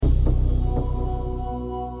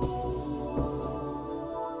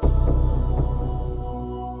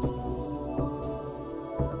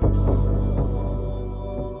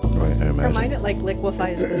like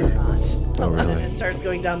liquefies the snot. Oh, really? And it starts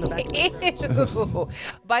going down the back. Ew.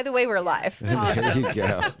 By the way, we're live. There you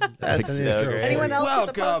go. That's an intro. Anyone else?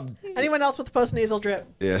 Welcome. Anyone else with a post-nasal drip?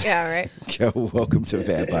 Yeah, right. Welcome to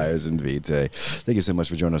Vampires and Vitae. Thank you so much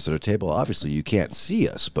for joining us at our table. Obviously, you can't see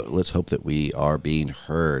us, but let's hope that we are being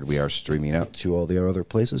heard. We are streaming out to all the other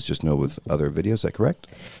places, just know with other videos. Is that correct?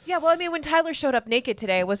 Yeah, well, I mean, when Tyler showed up naked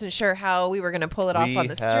today, I wasn't sure how we were going to pull it off on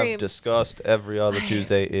the We have stream. discussed every other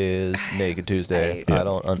Tuesday is Naked Tuesday. I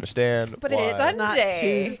don't understand But why. it's Sunday. Not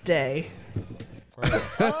Tuesday.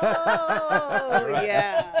 Oh,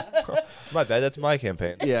 yeah. My bad. That's my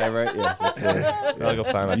campaign. Yeah, right. Yeah, that's I'll go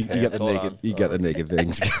find my you pants. got the Hold naked. on. You got the naked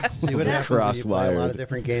things. See what happens when you play a lot of Crosswired.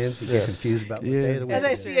 different games. You get confused about what day of the week As I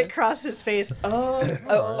it is. see it cross his face,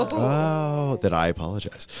 Oh, then I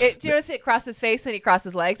apologize. Do you notice it cross his face, then he crossed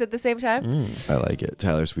his legs at the same time? I like it,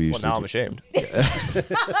 Tyler. So we Well, usually now I'm do- ashamed.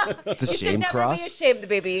 It's a You should shame never cross. be ashamed,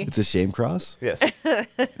 baby. It's a shame cross. Yes.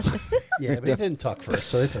 Yeah, but he didn't talk first,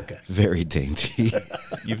 so it's okay. Very dainty.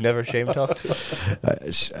 You've never shame talked?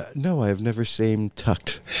 No, I have never shame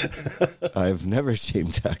tucked. I've never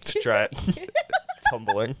shame tucked. Try it. It's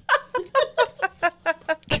humbling.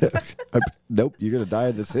 Nope, you're gonna die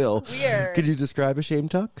on this hill. Weird. Could you describe a shame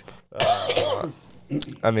tuck?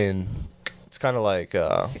 I mean, it's kind of like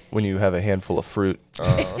when you have a handful of fruit.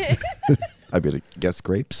 I'm gonna guess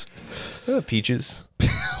grapes. Peaches.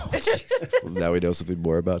 Well, now we know something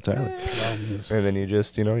more about Tyler. And then you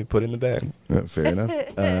just, you put it in the bag. Fair enough.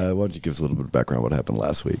 Why don't you give us a little bit of background? What happened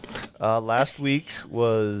last week? Last week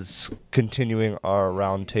was continuing our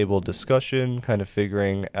roundtable discussion, kind of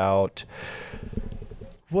figuring out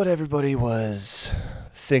what everybody was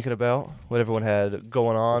thinking about, what everyone had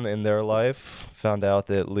going on in their life. Found out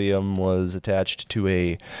that Liam was attached to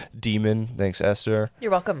a demon, thanks Esther.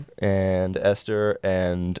 You're welcome. And Esther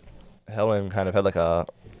and Helen kind of had like a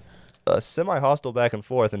semi-hostile back and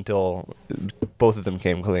forth until both of them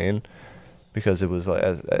came clean. Because it was like,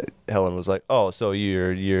 as Helen was like, "Oh, so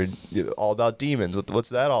you're all about demons? What's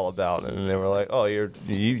that all about?" And they were like, "Oh,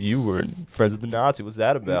 you were friends with the Nazi. What's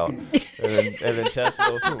that about?" and then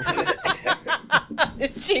Tesla.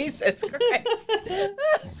 Jesus Christ.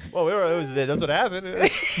 Well, that's what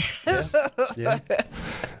happened. Yeah.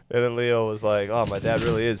 And then Leo was like, "Oh, my dad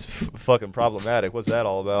really is fucking problematic. What's that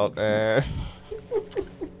all about?" And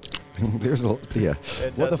There's a yeah.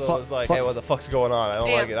 Tesla was like, "Hey, what the fuck's going on? I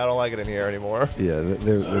don't like it. I don't like it in here anymore." Yeah,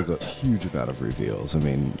 there's a huge amount of reveals. I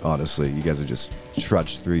mean, honestly, you guys have just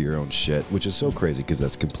trudged through your own shit, which is so crazy because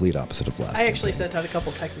that's complete opposite of last. I actually campaign. sent out a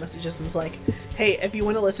couple text messages and was like, "Hey, if you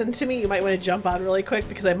want to listen to me, you might want to jump on really quick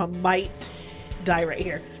because I might die right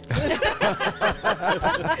here."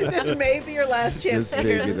 This may be your last chance This to may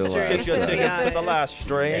hear be this the last. Get your Yeah. tickets to the last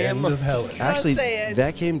stream. End of Helen. Actually, saying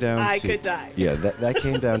that came down I to could die. Yeah, that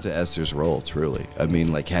came down to Esther's roll. Truly, I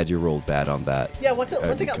mean, like, had you rolled bad on that? Yeah, once it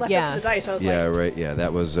got left Yeah. up to the dice, I was Yeah, like, right. Yeah,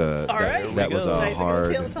 that was All right. that Here was we go. a Nice, hard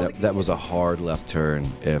I'm gonna tell the that was a hard left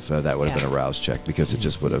turn. If that would have Yeah. been a rouse check, because it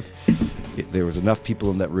just would have. There was enough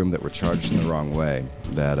people in that room that were charged in the wrong way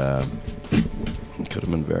that it could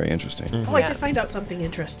have been very interesting. "Oh, I Yeah. did find out something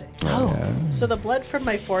interesting." Oh. Yeah. So the blood from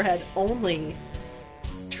my forehead only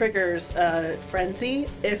triggers frenzy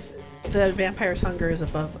if the vampire's hunger is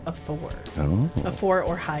above a 4. Oh. A 4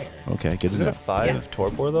 or higher. Okay. Good to Is it a know. 5 Yeah. of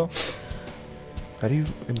Torpor though? How do you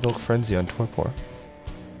invoke frenzy on Torpor?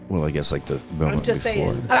 Well, I guess like the moment I'm just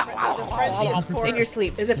before. saying. The frenzy is 4 In your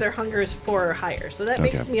sleep. is if their hunger is 4 or higher. So that Okay.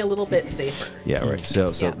 makes me a little bit safer. Yeah. Right.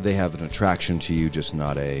 So Yeah. they have an attraction to you, just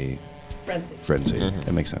not a Frenzy. frenzy.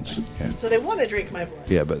 That makes sense. Yeah. So they want to drink my blood.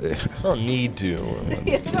 Yeah, but I don't need to.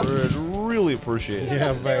 I'd really appreciate They it. don't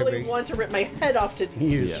Yeah, necessarily baby. want to rip my head off to do.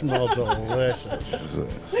 You Yes. smell delicious.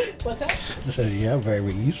 What's that? So, yeah,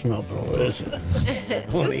 baby, you smell delicious.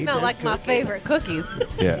 You smell like my favorite cookies.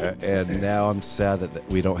 yeah, and now I'm sad that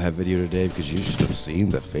we don't have video today because you should have seen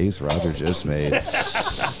the face Roger just made.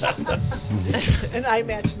 And I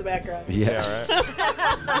match the background. Yes.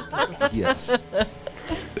 Yes.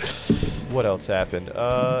 What else happened?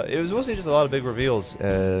 It was mostly just a lot of big reveals,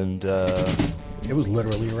 and It was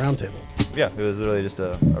literally a round table. yeah, it was really just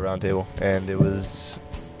a round table, and it was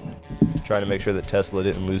trying to make sure that Tesla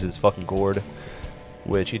didn't lose his fucking gourd,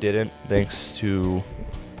 which he didn't, thanks to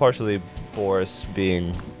partially Boris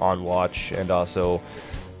being on watch, and also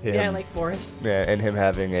him. Yeah, I like Boris. Yeah, and him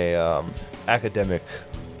having a academic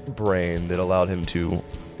brain that allowed him to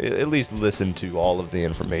at least listen to all of the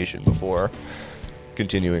information before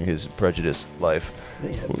continuing his prejudiced life.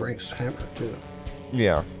 They had Frank's hammer, too,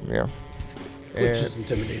 Yeah, yeah. which And- is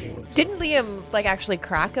intimidating. when it's- Didn't Liam actually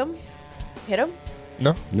crack him? Hit him?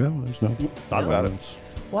 no, No, there's no. Talk about it.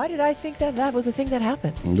 Why did I think that was the thing that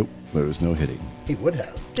happened? Nope. There was no hitting. He would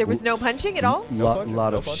have. There was no punching at all?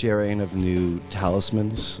 Lot of sharing of new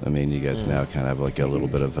talismans. I mean, you guys now kind of have like a little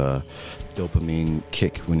bit of a dopamine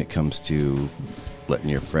kick when it comes to letting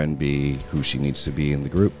your friend be who she needs to be in the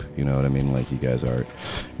group. You know what I mean? Like, you guys aren't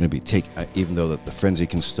going to be even though that the frenzy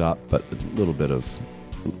can stop, but a little bit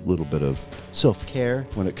of self-care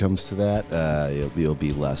when it comes to that. You'll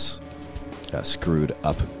be less screwed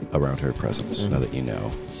up around her presence now that you know.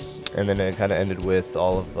 And then it kind of ended with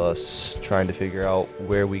all of us trying to figure out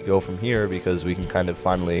where we go from here, because we can kind of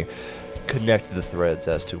finally connect the threads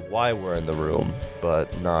as to why we're in the room,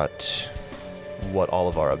 but not what all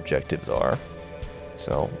of our objectives are.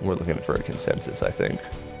 So we're looking for a consensus, I think.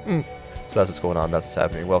 So that's what's going on. That's what's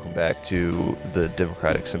happening. Welcome back to the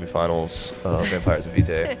Democratic semifinals of Vampires of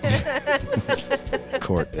Vitae.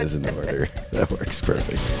 Court is in order. That works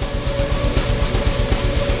perfect.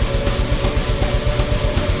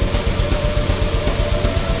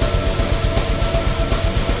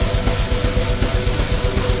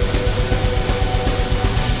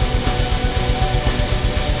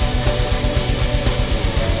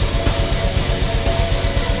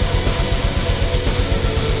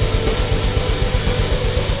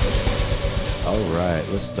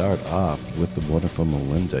 Let's start off with the wonderful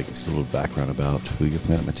Melinda. Give us a little background about who you're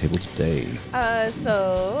playing at my table today.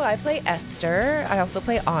 So I play Esther. I also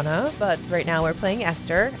play Anna, but right now we're playing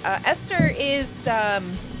Esther. Esther is,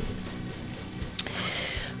 well,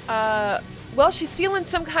 she's feeling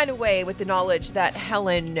some kind of way with the knowledge that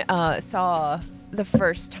Helen saw the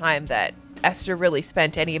first time that Esther really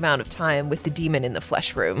spent any amount of time with the demon in the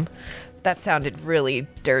flesh room. That sounded really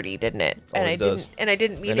dirty, didn't it? Always does. I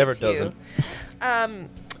didn't mean It never to. doesn't.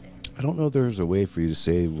 I don't know if there's a way for you to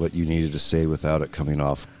say what you needed to say without it coming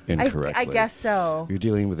off incorrectly. I guess so. You're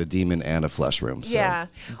dealing with a demon and a flesh room. So. Yeah.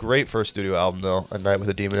 Great first studio album, though. A Night with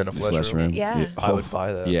a Demon in a Flesh Room. Yeah. I would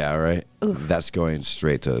buy that. Yeah, right. That's going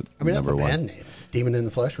straight to number That's a one. band name. Demon in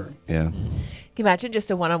the Flesh Room. Yeah. Can you imagine just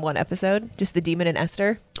a one-on-one episode? Just the demon and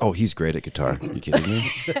Esther? Oh, he's great at guitar. You kidding me?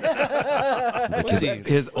 Like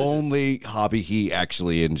his only hobby he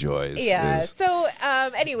actually enjoys. Yeah. Is, So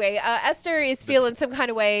anyway, Esther is feeling some kind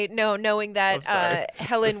of way, knowing that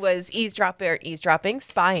Helen was eavesdropping,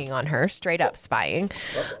 spying on her, straight up spying,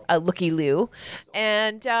 looky-loo.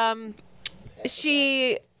 And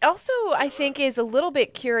she also, I think, is a little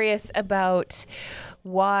bit curious about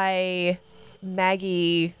why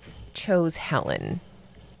Maggie chose Helen.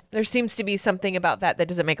 There seems to be something about that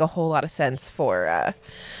doesn't make a whole lot of sense for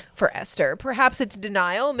Esther. Perhaps it's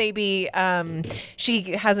denial. Maybe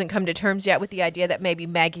she hasn't come to terms yet with the idea that maybe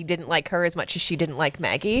Maggie didn't like her as much as she didn't like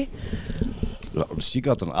Maggie. she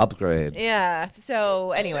got an upgrade. Yeah.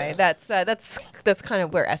 So anyway, that's kind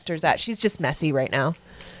of where Esther's at. She's just messy right now.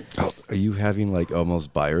 Oh, are you having like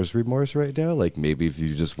almost buyer's remorse right now? Like maybe if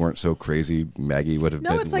you just weren't so crazy, Maggie would have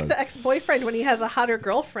been. No, it's like the ex-boyfriend when he has a hotter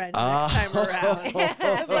girlfriend next time around.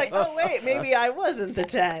 It's like, oh wait, maybe I wasn't the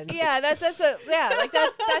 10. Yeah, that's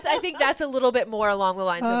I think that's a little bit more along the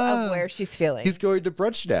lines of where she's feeling. He's going to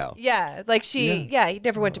brunch now. Yeah, like he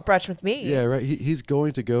never went to brunch with me. Yeah, right. He's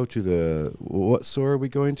going to go to the what store are we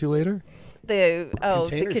going to later? The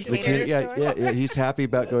Container store. container Yeah, store. yeah. He's happy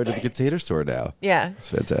about going to the container store now. Yeah. It's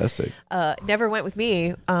fantastic. Never went with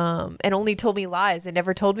me, and only told me lies and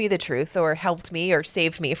never told me the truth or helped me or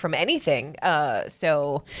saved me from anything. I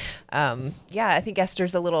think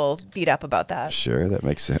Esther's a little beat up about that. Sure, that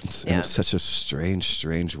makes sense. Yeah. In such a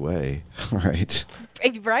strange way. Right.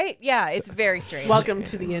 Right? Yeah, it's very strange. Welcome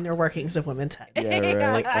to the inner workings of women's heads. Yeah,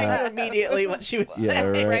 right. I knew immediately what she was Yeah,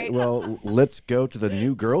 saying. right. Right. Well, let's go to the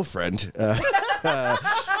new girlfriend.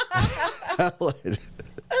 Helen.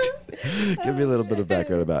 Give me a little bit of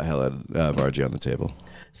background about Helen, Margie, on the table.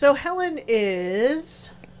 So Helen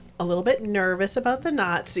is a little bit nervous about the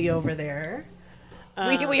Nazi over there.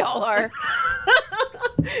 we all are.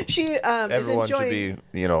 She is Everyone should enjoying.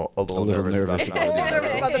 be, a little nervous about A little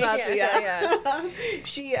nervous Nazi. about the Nazi,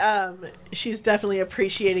 yeah. She's definitely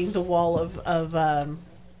appreciating the wall of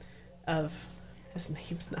his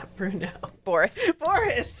name's not Bruno. Boris.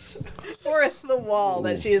 Boris the wall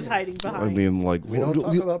that she is hiding I behind. mean, like, We don't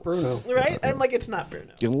talk about Bruno. Right? I'm like, it's not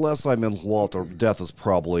Bruno. unless I'm in Walter, death is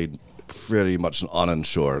probably pretty much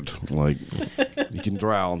uninsured. Like, you can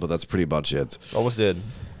drown, but that's pretty much it. Almost did.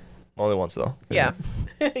 Only once, though. Yeah.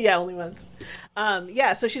 Yeah, only once.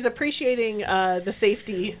 So she's appreciating the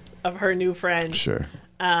safety of her new friend. Sure.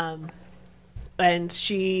 And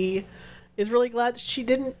she is really glad that she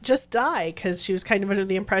didn't just die, because she was kind of under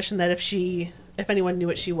the impression that if anyone knew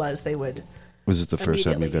what she was, they would. Was this the first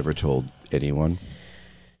time you've Immediately. ever told anyone?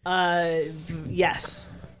 Yes.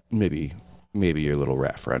 Maybe your little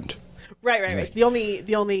rat friend. Right. The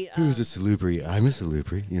only Who's a salubri? I'm a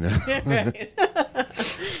salubri, you know. right.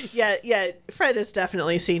 yeah. Fred has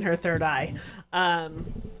definitely seen her third eye,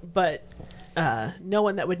 but no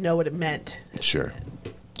one that would know what it meant. Sure.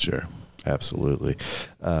 Absolutely.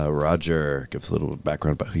 Roger, give us a little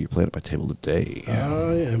background about who you're playing at my table today.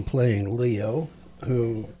 I am playing Leo,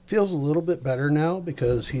 who feels a little bit better now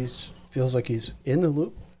because feels like he's in the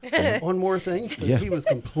loop on more things. But Yeah. he was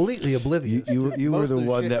completely oblivious. You to were most the of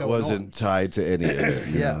one shit that going wasn't tied to any of it.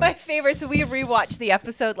 you Yeah. know? My favorite, so we rewatched the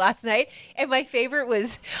episode last night, and my favorite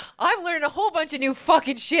was, I'm learning a whole bunch of new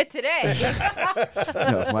fucking shit today.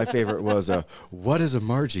 No, my favorite was what is a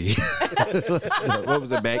Margie? No, what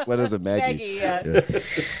was a Mag? What is a Maggie? Maggie,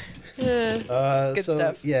 yeah. Good so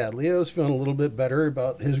stuff. yeah, Leo's feeling a little bit better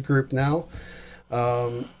about his group now.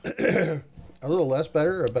 A little less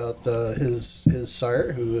better about his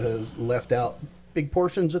sire, who has left out big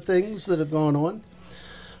portions of things that have gone on,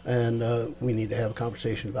 and we need to have a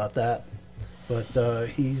conversation about that. But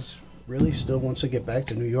he's really still wants to get back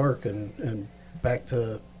to New York and back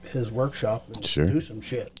to his workshop and Sure. do some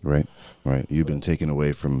shit. Right. You've been taken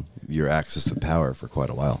away from your access to power for quite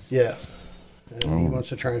a while. Yeah. And he wants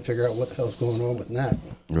to try and figure out what the hell's going on with that.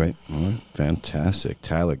 Right. All right. Fantastic.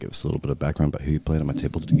 Tyler, give us a little bit of background about who you playing at my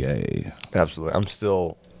table today. Absolutely. I'm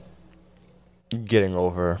still getting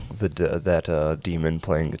over that demon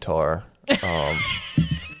playing guitar.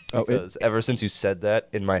 Because ever since you said that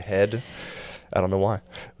in my head, I don't know why,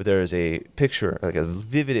 but there is a picture, like a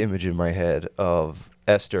vivid image in my head of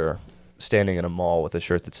Esther standing in a mall with a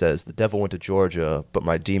shirt that says, "The devil went to Georgia, but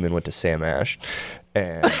my demon went to Sam Ash."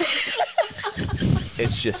 And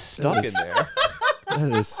it's just stuck in there.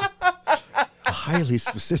 That is highly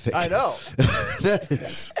specific. I know. That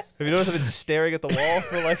is. Have you noticed I've been staring at the wall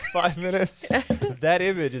for like 5 minutes? That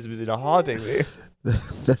image has been haunting me.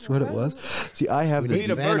 That's what it was. See, I have We the.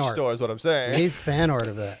 need a fan merch art. store is what I'm We saying. need fan art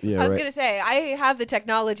of that. Yeah. I was right. going to say, I have the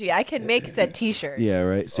technology. I can make said t-shirt. Yeah,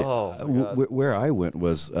 right. See, Oh, my God. where I went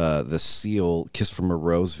was the Seal "Kiss from a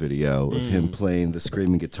Rose" video of him playing the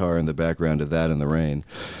screaming guitar in the background of that in the rain.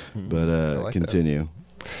 But like that. continue.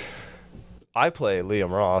 I play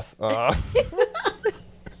Liam Roth,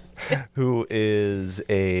 who is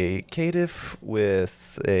a caitiff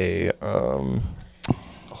with a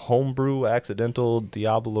homebrew accidental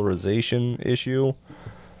diablerization issue.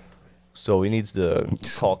 So he needs to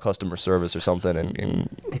call customer service or something and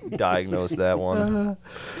diagnose that one.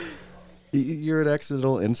 You're an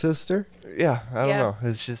accidental incester? Yeah, I don't Yeah. know.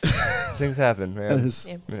 It's just things happen, man. That is-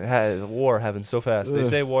 Yeah. War happens so fast. They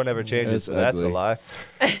say war never changes, That's but that's a ugly.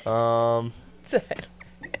 lie.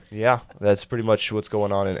 Yeah, that's pretty much what's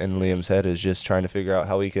going on in Liam's head, is just trying to figure out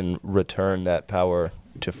how he can return that power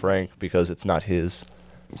to Frank, because it's not his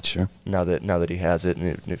Sure. now that he has it, and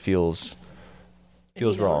it feels And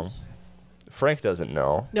he wrong. knows. Frank doesn't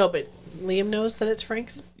know. No, but Liam knows that it's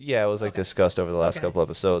Frank's. Yeah, it was like Okay. discussed over the last Okay. couple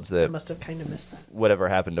episodes I that must have kind of missed that. whatever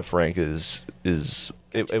happened to Frank is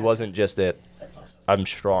it wasn't just that I'm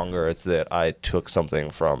stronger, it's that I took something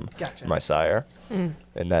from Gotcha. my sire.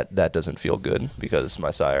 And that doesn't feel good, because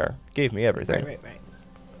my sire gave me everything. Right.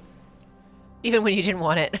 Even when you didn't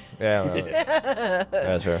want it. Yeah, well,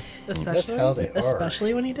 that's her. Especially, how they are.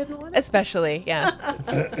 especially when he didn't want it. Especially, yeah.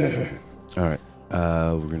 All right.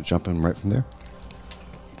 We're going to jump in right from there.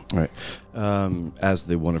 All right. As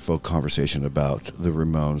the wonderful conversation about the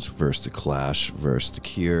Ramones versus the Clash versus the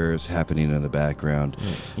Cures happening in the background.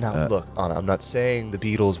 Now, look, Anna, I'm not saying the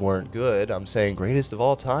Beatles weren't good. I'm saying greatest of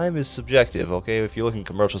all time is subjective, okay? If you're looking at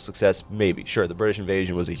commercial success, maybe. Sure, the British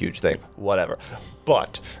invasion was a huge thing. Whatever.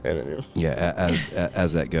 But, Yeah,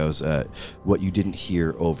 as that goes, what you didn't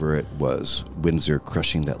hear over it was Windsor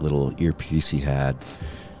crushing that little earpiece he had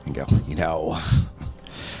and go,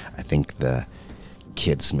 I think the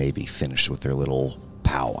kids may be finished with their little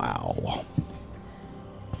powwow.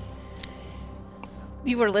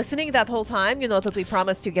 You were listening that whole time? You know that we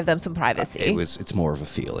promised to give them some privacy. It's more of a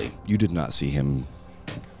feeling. You did not see him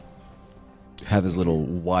have his little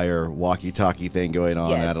wire walkie-talkie thing going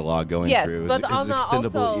on, Yes. analog going Yes, through. but His Anna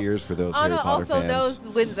extendable also- ears for those Anna Harry Potter also fans.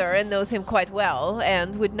 knows Windsor and knows him quite well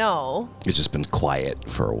and would know. It's just been quiet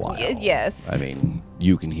for a while. Yes. I mean,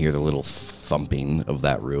 you can hear the little thumping of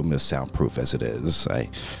that room, as soundproof as it is. I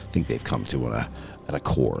think they've come to an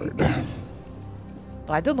accord. Well,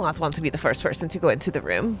 I do not want to be the first person to go into the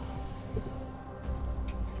room.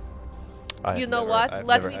 You know what? I've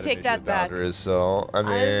Let never me had take an issue that with back. boundaries, so, I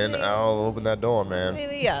mean, mean- I'll open that door, man.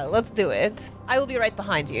 Maybe, yeah, let's do it. I will be right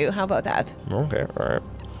behind you. How about that? Okay, alright.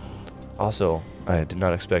 Also, I did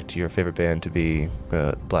not expect your favorite band to be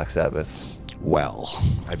Black Sabbath. well,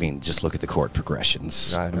 I mean, just look at the chord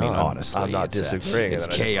progressions. I know, mean, I'm- honestly, I'm not it's, disagreeing, It's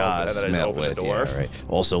and then I just chaos open- and then I just met open the with door. yeah, right.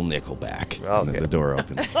 Also Nickelback. And Okay. then the door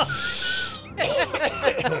opens.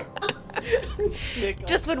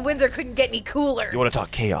 Just when Windsor couldn't get any cooler. You want to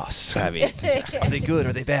talk chaos? I mean, Are they good?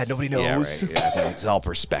 Are they bad? Nobody knows. yeah, right. Yeah, it's all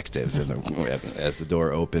perspective. As the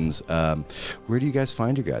door opens, where do you guys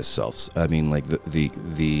find your guys' selves? I mean, like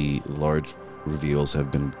the large reveals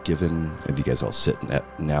have been given. Have you guys all sitting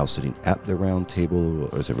at the round table,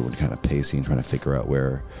 or is everyone kind of pacing, trying to figure out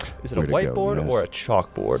where? Is it a where to go whiteboard next? or a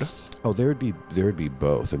chalkboard? Oh, there would be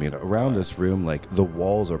both. I mean, around this room, like the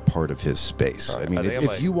walls are part of his space. All right, I mean, I think if, I'm if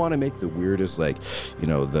like- you want to make the weirdest, like, you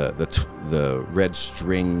know, the red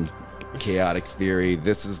string chaotic theory,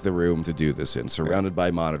 this is the room to do this in. Surrounded by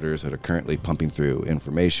monitors that are currently pumping through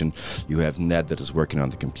information. You have Ned that is working on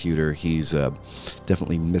the computer. He's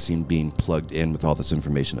definitely missing being plugged in with all this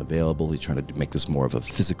information available. He's trying to make this more of a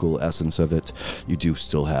physical essence of it. You do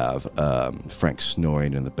still have Frank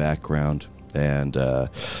snoring in the background. And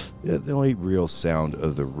the only real sound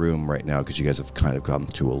of the room right now, because you guys have kind of come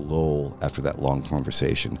to a lull after that long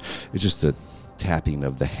conversation, is just the tapping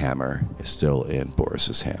of the hammer is still in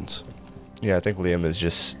Boris's hands. Yeah, I think Liam is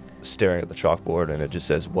just staring at the chalkboard, and it just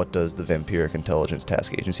says, "What does the Vampiric Intelligence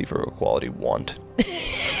Task Agency for Equality want?"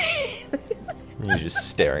 He's just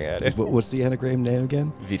staring at it. What's the anagram name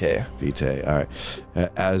again? Vitae. Vitae. All right.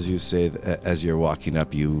 As you say, as you're walking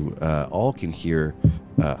up, you all can hear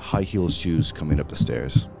high heel shoes coming up the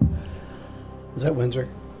stairs. Is that Windsor?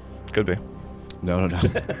 Could be. No.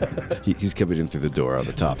 He's coming in through the door on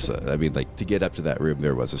the top side. I mean, like, to get up to that room,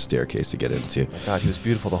 there was a staircase to get into. God, he was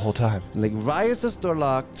beautiful the whole time. Like, why is this door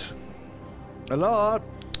locked? Hello?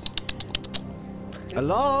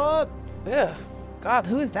 Hello? Ugh. God,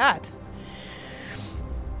 who is that?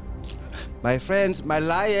 My friends, my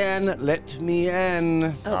lion, let me in. Oh,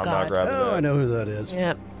 I'm not God. grabbing Oh, that. I know who that is.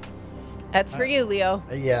 Yeah. That's for you, Leo.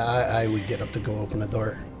 Yeah, I would get up to go open the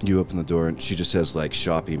door. You open the door, and she just has, like,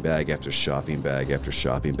 shopping bag after shopping bag after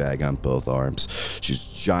shopping bag on both arms. She's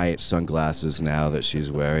giant sunglasses now that she's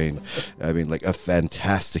wearing. I mean, like, a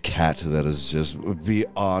fantastic hat that is just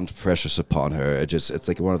beyond precious upon her. It's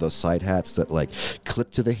like one of those side hats that, like, clip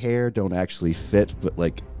to the hair, don't actually fit, but,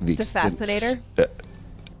 like, the It's a fascinator.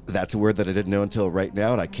 That's a word that I didn't know until right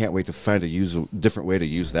now, and I can't wait to find a different way to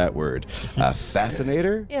use that word.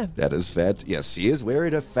 Fascinator? Yeah. That is yes, she is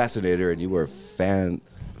wearing a fascinator, and you are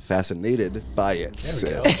fascinated by it.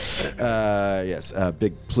 There we Yes,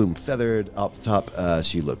 big plume feathered up top.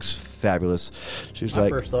 She looks fabulous. She's My like,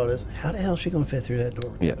 first thought is, how the hell is she going to fit through that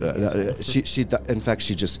door? yeah, in fact,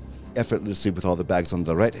 she just effortlessly, with all the bags on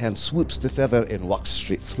the right hand, swoops the feather and walks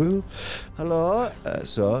straight through. Hello,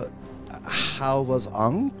 how was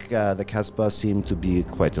Ankh? The Casbah seemed to be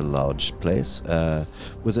quite a large place.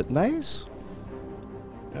 Was it nice?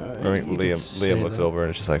 I mean, Liam looks over and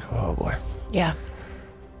it's just like, oh boy, Yeah.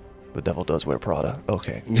 the devil does wear Prada.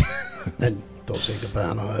 Okay. And Dolce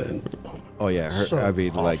Gabbana and Oh yeah, So I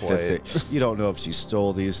mean, like halfway. you don't know if she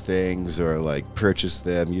stole these things or like purchased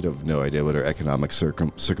them. You have no idea what her economic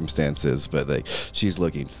circumstance is, but like she's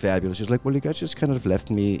looking fabulous. She's like, well, you guys just kind of left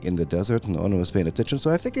me in the desert, and no one was paying attention, so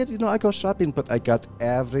I figured, I go shopping, but I got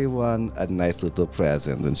everyone a nice little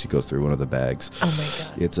present. And she goes through one of the bags. Oh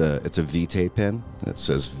my God. It's a Vitae pen. It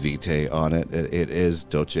says Vitae on it. It is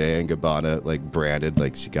Dolce and Gabbana, like branded,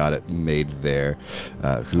 like she got it made there.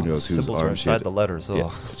 Who knows whose Symbols are arm she inside had. the letters. Yeah.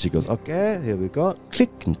 Ugh. She goes, okay, here we go. Click,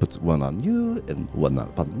 and puts one on you, and one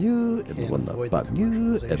upon you, and Can't one avoid the upon you,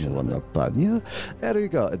 commercialization and one of it. upon you. There you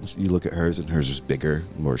go. And you look at hers, and hers is bigger,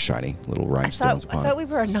 more shiny, little I rhinestones thought upon it. we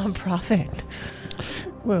were a non-profit.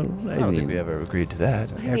 Well, I don't think we ever agreed to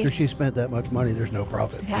that. after she spent that much money, there's no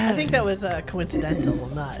profit. I think that was coincidental,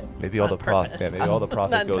 not Maybe all on the profit. purpose. Yeah, maybe all the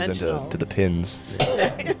profit Not goes intentional. to the pins.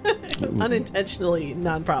 It was unintentionally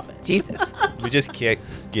non-profit. Jesus. We just can't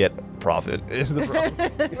get profit. Is the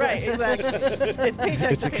problem? Right, exactly. It's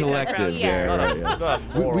paycheck It's to a paycheck, collective, right? yeah. Not a- right, yeah. it's not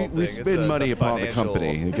a moral We thing, it's spend a money upon the financial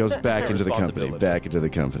company. It goes back into the company, responsibility. back into the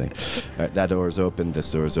company. All right, that door is open.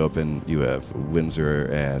 This door is open. You have Windsor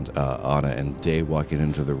and Anna and Day walking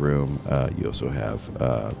into the room. You also have,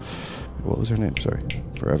 what was her name? Sorry,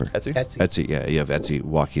 forever. Etsy? Etsy, yeah. You have Etsy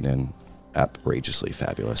walking in, outrageously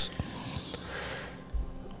fabulous.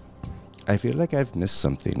 I feel like I've missed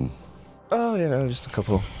something. Oh, just a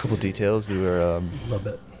couple details that were, A little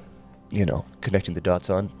bit. connecting the dots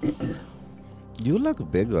on. You look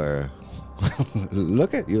bigger.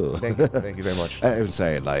 Look at you. Thank you very much. I'm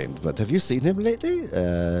sorry, I lied, but have you seen him lately?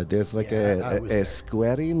 There's like Yeah, I a was there.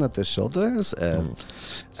 squaring at the shoulders.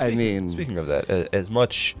 I mean, Speaking of that, as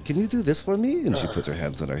much can you do this for me? And she puts her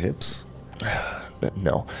hands on her hips.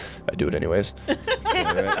 No, I do it anyways.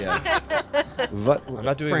 Yeah. What? I'm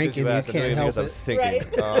not doing Frank, it because you and you asked. I'm doing can't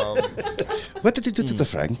it because I'm help thinking. What did you do to the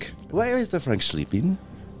Frank? Why is the Frank sleeping?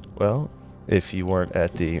 Well, if you weren't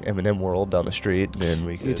at the M&M World down the street, then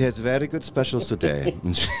we could. It has very good specials today.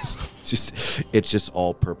 It's just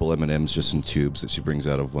all purple M&Ms just in tubes that she brings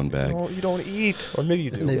out of one bag. You don't eat, or maybe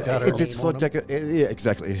you do. And they've got her It's name for on 'em. yeah,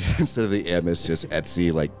 exactly. Instead of the M, it's just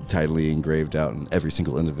Etsy, like tidily engraved out in every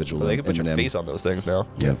single individual They can put your M&M. face on those things now.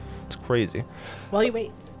 Yeah. It's crazy. While you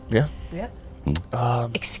wait. Yeah. Yeah.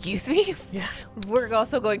 Excuse me? Yeah. We're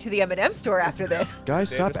also going to the M&M store after this.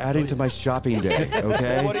 Guys, stop adding to my shopping day,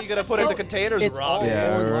 okay? What are you gonna put in the containers, It's all Rob?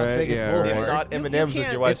 Yeah, on Las right, Vegas yeah, Boulevard. right. It's not You M&Ms with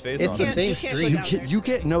can't- your wife's it's- face it's on the them. same You can't street. go down there. You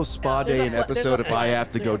get no spa There's day a in fla- there's episode a- if I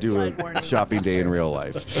have to go there's a do flood a warning. shopping day in real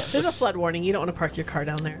life. There's a flood warning. You don't want to park your car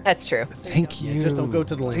down there. That's true. Thank you. just don't go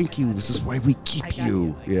to the link. Thank you. This is why we keep I got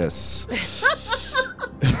you. you. Yes.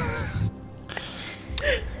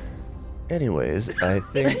 Anyways, I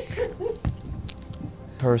think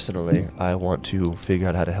personally, I want to figure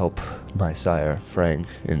out how to help my sire, Frank,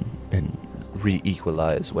 and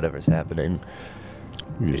re-equalize whatever's happening.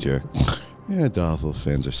 You jerk. Yeah, Dolphin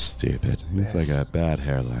fans are stupid. It's like a bad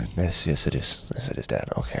hairline. Yes, it is. Yes, it is, Dad.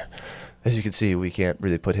 Okay. As you can see, we can't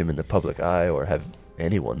really put him in the public eye or have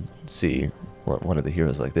anyone see one of the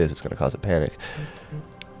heroes like this. It's going to cause a panic.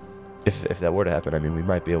 If that were to happen, I mean, we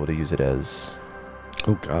might be able to use it as...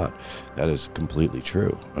 Oh God, that is completely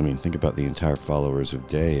true. I mean, think about the entire followers of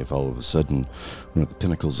Day. If all of a sudden, one of the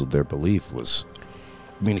pinnacles of their belief was,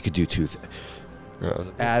 I mean, it could do two.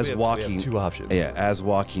 As we have walking, two options. Yeah, as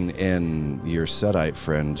walking in, your Setite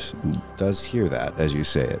friend does hear that as you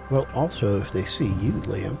say it. Well, also, if they see you,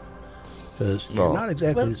 Liam, because No. you're not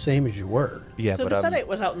exactly Was- the same as you were. Yeah, so but the Setite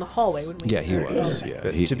was out in the hallway when we. Yeah, he entered. was. Okay.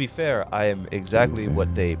 Yeah, he, to be fair, I am exactly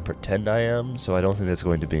what they pretend I am, so I don't think that's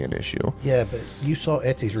going to be an issue. Yeah, but you saw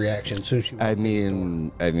Etsy's reaction as soon as she walked I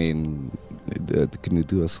in the door. mean, can you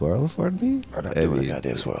do a swirl for me? I'm not doing a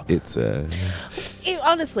goddamn swirl. It's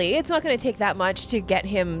Honestly, it's not going to take that much to get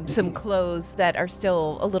him some clothes that are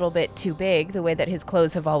still a little bit too big, the way that his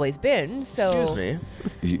clothes have always been. So Excuse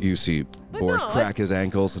me. you see Boris no, crack his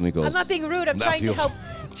ankles and he goes. I'm not being rude. I'm trying to "Nephew, help.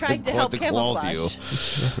 Trying to I'm help going to clothe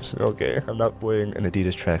camouflage. Okay, I'm not wearing an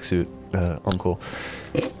Adidas tracksuit, Uncle.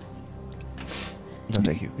 No,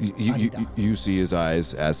 thank you. You see his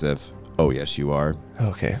eyes as if, oh yes, you are.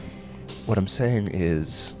 Okay. What I'm saying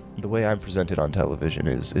is the way I'm presented on television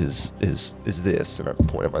is this, and I'm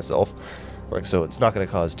pointing at myself. Like, so it's not going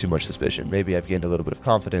to cause too much suspicion. Maybe I've gained a little bit of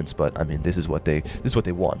confidence, but I mean, this is what they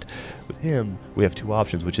want. With him, we have two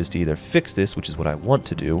options, which is to either fix this, which is what I want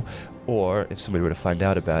to do, or if somebody were to find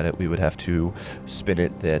out about it, we would have to spin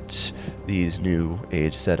it that these new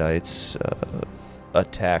age Setites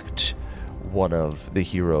attacked one of the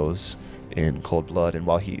heroes in cold blood, and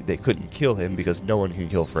while they couldn't kill him because no one can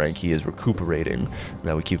kill Frank, he is recuperating.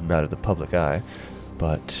 That would keep him out of the public eye.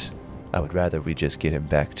 But I would rather we just get him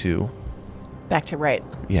back to right.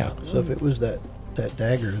 yeah. So if it was that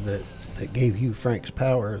dagger that gave you Frank's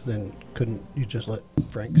power, then couldn't you just let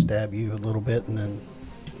Frank stab you a little bit and then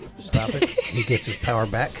stop it? He gets his power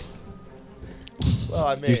back. Well,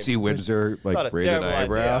 I mean, You see Windsor not a like raise an terrible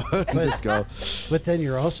eyebrow and just go. But then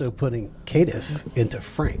you're also putting Kadif into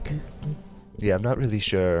Frank. yeah, I'm not really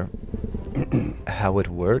sure how it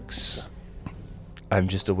works. I'm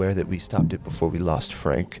just aware that we stopped it before we lost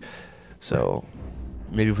Frank. So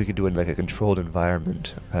maybe if we could do it in like a controlled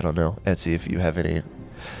environment. I don't know. Etsy, if you have any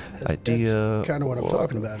idea. Kind of what I'm or-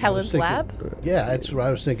 talking about. I was Helen's thinking- lab? Yeah, that's what I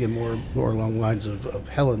was thinking. More along the lines of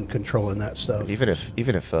Helen controlling that stuff. Even if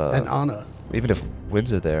and Anna. even if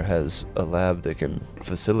Windsor there has a lab that can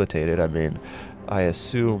facilitate it, I mean, I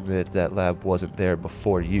assume that lab wasn't there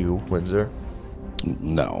before you, Windsor.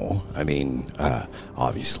 No, I mean,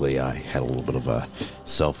 obviously, I had a little bit of a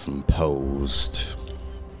self-imposed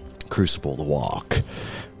crucible to walk.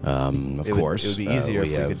 Of course, it would be easier if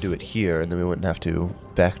we could do it here, and then we wouldn't have to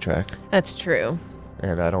backtrack. That's true.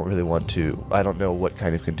 And I don't really want to. I don't know what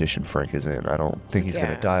kind of condition Frank is in. I don't think he's going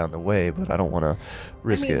Yeah. to die on the way, but I don't want to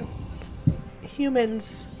risk mean- it.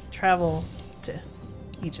 Humans travel to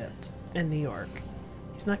Egypt and New York.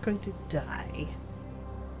 He's not going to die.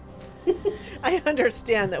 I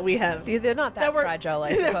understand that we have They're not that we're- fragile,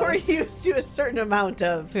 I that we're suppose. used to a certain amount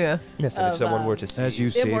of Yeah. Yes, and if of, someone were to see, As you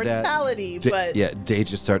say immortality, that, but yeah, Day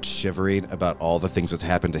just starts shivering about all the things that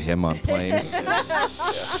happened to him on planes.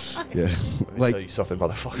 Yeah, Let me like tell you something,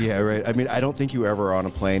 motherfucker. yeah, right. I mean, I don't think you were ever on a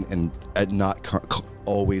plane and not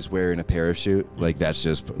always wearing a parachute. Like that's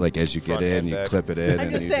just like as you get Front in, and you back. clip it in, I'm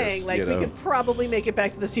and just you saying, just like, you we know. could probably make it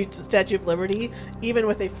back to the Statue of Liberty, even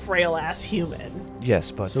with a frail ass human.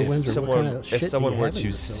 Yes, but So, Windsor, what kind of shit if do someone you were have in to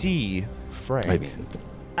your film? see Frank, I mean,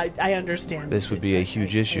 I understand. this would be a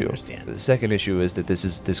huge I issue. understand. The second issue is that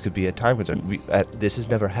this could be a time concern. This has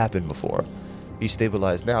never happened before. He's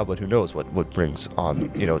stabilized now, but who knows what brings on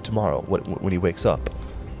tomorrow when he wakes up.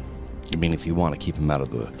 I mean, if you want to keep him out of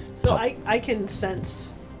the So pub- I can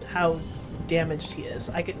sense how damaged he is.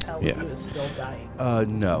 I could tell when Yeah. he was still dying.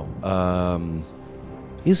 No.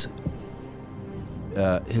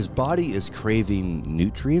 His body is craving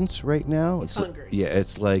nutrients right now. It's hungry. Yeah,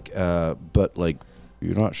 it's like, but like,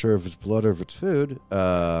 you're not sure if it's blood or if it's food.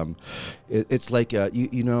 It's like, like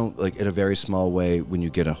in a very small way, when you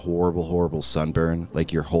get a horrible, horrible sunburn,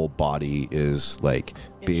 like your whole body is like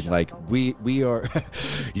being shock. like, we are,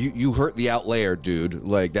 you hurt the out layer, dude.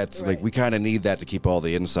 Like that's like, Right. we kind of need that to keep all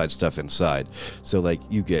the inside stuff inside. So like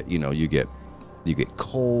you get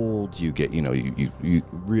cold, you get, you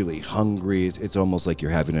really hungry. It's almost like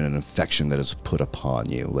you're having an infection that is put upon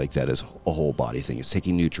you. Like that is a whole body thing. It's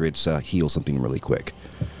taking nutrients to heal something really quick.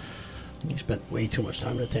 You spent way too much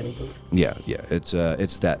time in the tanning booth. Yeah. It's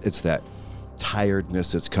that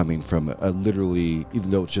tiredness that's coming from literally, even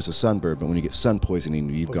though it's just a sunburn, but when you get sun poisoning,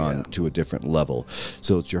 you've gone to a different level.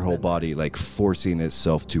 So it's your whole body like forcing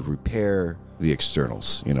itself to repair the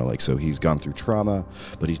externals, like, so he's gone through trauma,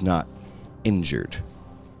 but he's not injured,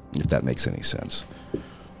 if that makes any sense.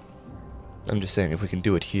 I'm just saying, if we can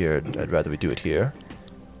do it here, I'd rather we do it here.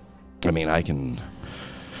 I mean, I can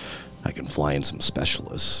fly in some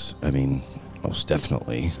specialists. I mean, most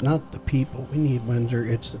definitely. It's not the people we need, Windsor.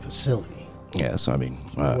 It's the facility. Yeah, so I mean,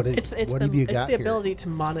 It's what have you got the here? ability to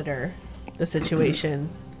monitor the situation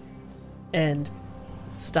and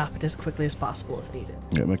stop it as quickly as possible if needed.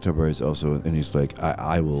 yeah, McTubber is also, and he's like,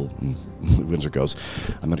 I will. Windsor goes,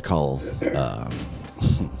 I'm going to call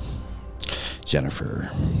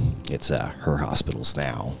Jennifer. It's her hospitals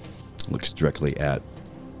now. Looks directly at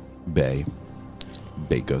Bay.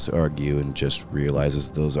 Bay goes to argue and just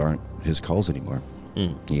realizes those aren't his calls anymore.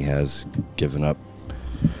 He has given up.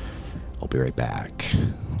 I'll be right back.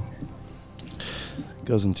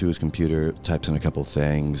 Goes into his computer, types in a couple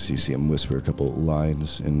things. You see him whisper a couple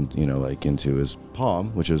lines, and like into his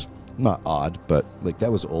palm, which is not odd, but like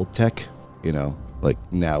that was old tech. Like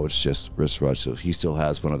now it's just wristwatch. So he still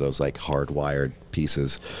has one of those like hardwired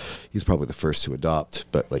pieces. He's probably the first to adopt,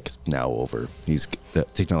 but like now the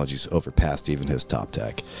technology's overpassed even his top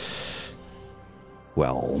tech.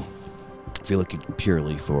 Well, if you're looking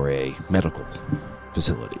purely for a medical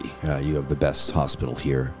facility, you have the best hospital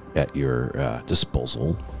here at your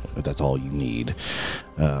disposal, if that's all you need.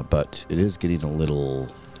 But it is getting a little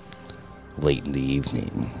late in the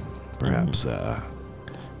evening. Perhaps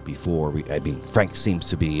Frank seems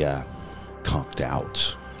to be conked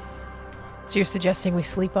out. So you're suggesting we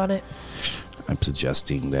sleep on it? I'm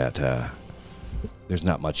suggesting that there's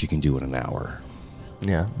not much you can do in an hour.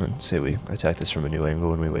 Yeah, and say we attack this from a new angle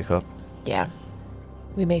when we wake up. Yeah.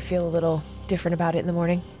 We may feel a little different about it in the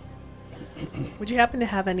morning. Would you happen to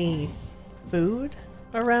have any food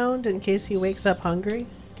around in case he wakes up hungry?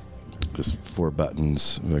 There's 4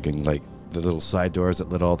 buttons, looking like the little side doors that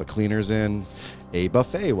let all the cleaners in. A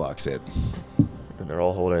buffet walks in. And they're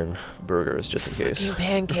all holding burgers just in case. You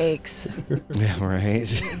pancakes. Yeah,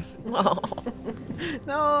 right. Oh.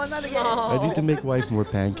 No, not again. I need to make wife more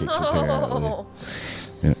pancakes, apparently. Oh.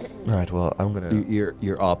 Yeah. All right, well, I'm going to...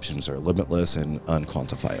 Your options are limitless and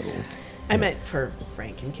unquantifiable. I meant for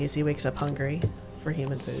Frank in case he wakes up hungry for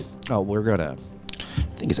human food. Oh, I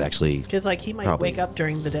think it's actually... Because like he might Probably. wake up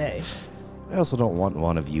during the day. I also don't want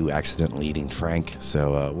one of you accidentally eating Frank,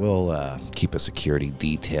 so we'll keep a security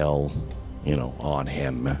detail, on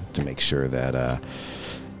him to make sure that,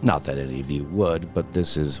 not that any of you would, but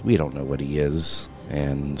we don't know what he is,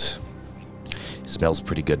 and he smells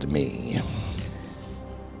pretty good to me.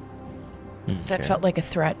 That felt like a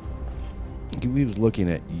threat. He was looking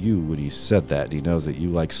at you when he said that. He knows that you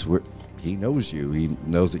like he knows you. He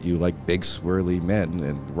knows that you like big swirly men,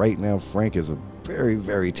 and right now Frank is a very,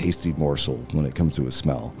 very tasty morsel when it comes to his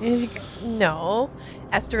smell. No.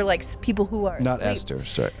 Esther likes people who are Not asleep. Esther,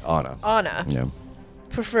 sorry, Anna. Anna Yeah.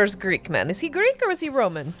 prefers Greek men. Is he Greek or is he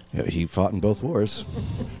Roman? Yeah, he fought in both wars.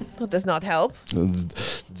 That does not help.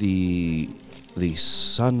 The the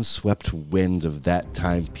sun-swept wind of that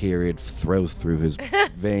time period throws through his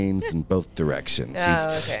veins in both directions.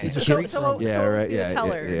 Oh, okay. He's a So, street so, drunk. Yeah, so right, you yeah, tell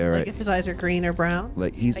yeah, her, yeah, right. like if his eyes are green or brown.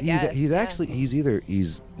 Like I guess, yeah.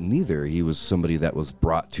 he's neither. He was somebody that was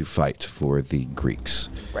brought to fight for the Greeks.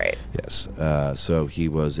 Right. Yes. So he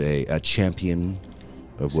was a champion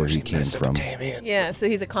of where he came from. Yeah, so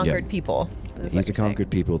he's a conquered people. is what He's a you're saying. conquered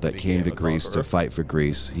people that came to Became a Greece to conqueror. fight for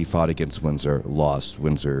Greece. He fought against Windsor, lost.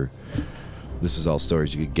 Windsor. This is all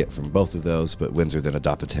stories you could get from both of those, but Windsor then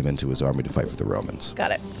adopted him into his army to fight for the Romans.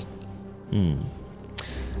 Got it.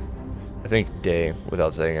 I think Day,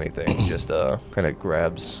 without saying anything, just kind of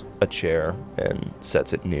grabs a chair and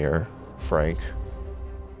sets it near Frank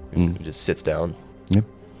and just sits down. Yep.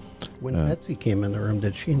 When Betsy came in the room,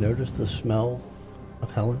 did she notice the smell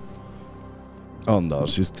of Helen? Oh no,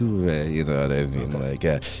 she's too, you know what I mean? Like,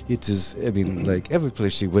 it is. I mean, like every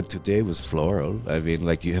place she went today was floral. I mean,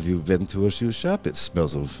 like, have you been to a shoe shop? It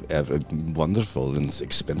smells of wonderful and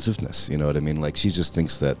expensiveness. You know what I mean? Like, she just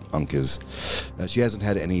thinks that Unk is. She hasn't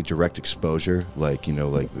had any direct exposure. Like, you know,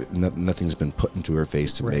 like nothing's been put into her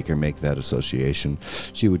face to make her make that association.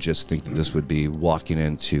 She would just think that this would be walking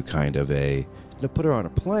into kind of a. To put her on a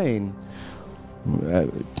plane.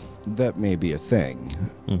 That may be a thing,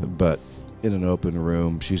 but. In an open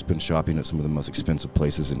room, she's been shopping at some of the most expensive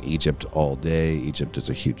places in Egypt all day. Egypt is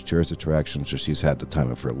a huge tourist attraction, so she's had the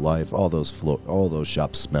time of her life. All those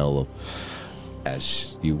shops smell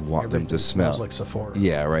as you want them to Everything smell. smells like Sephora.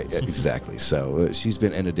 Yeah, right. Exactly. So she's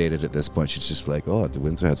been inundated at this point. She's just like, oh, the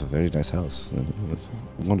Windsor has a very nice house. And it's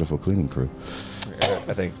a wonderful cleaning crew.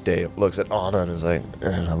 I think Day looks at Anna and is like,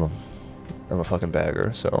 I'm a fucking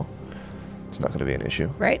bagger, so it's not going to be an issue.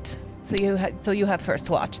 Right. So you have first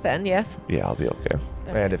watch then, yes? Yeah, I'll be okay.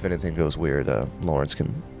 Okay. And if anything goes weird, Lawrence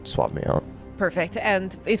can swap me out. Perfect.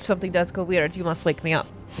 And if something does go weird, you must wake me up.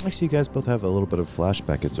 Actually, you guys both have a little bit of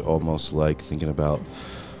flashback. It's almost like thinking about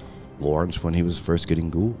Lawrence when he was first getting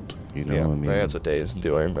ghouled. You know, Yeah, I mean, that's what Day is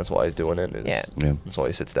doing. That's why he's doing it. is- Yeah. Yeah. That's why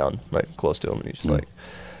he sits down like close to him and he's just Yeah. like,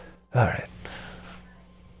 all right.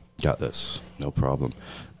 Got this. No problem.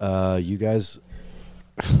 You guys,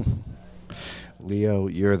 Leo,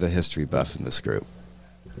 you're the history buff in this group.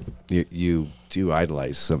 You do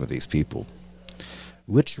idolize some of these people.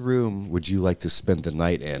 Which room would you like to spend the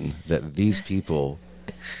night in that these people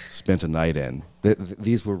spent a night in?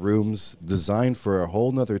 These were rooms designed for a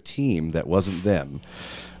whole nother team that wasn't them,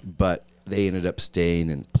 but they ended up staying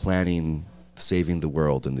and planning saving the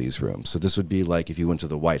world in these rooms. So this would be like if you went to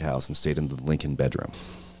the White House and stayed in the Lincoln bedroom.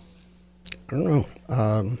 I don't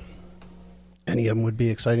know. Any of them would be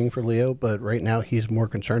exciting for Leo, but right now he's more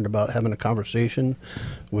concerned about having a conversation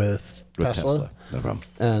with Tesla, No problem.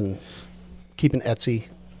 and keeping Etsy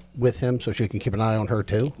with him so she can keep an eye on her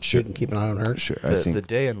too. Sure. He can keep an eye on her. Sure, I The think.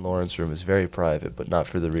 Day in Lawrence's room is very private, but not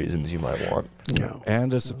for the reasons you might want. No.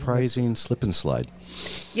 And a surprising slip and slide.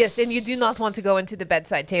 Yes, and you do not want to go into the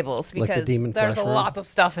bedside tables Like the because Demon there's a Flesh room? lot of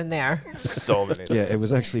stuff in there. So many. Yeah, it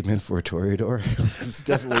was actually meant for a Toreador. It's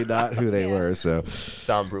definitely not who they Yeah. were. So,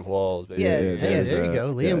 Soundproof walls. Baby. Yeah, yeah, Hey, was there you a-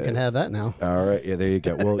 go. Liam yeah. can have that now. all right, yeah, there you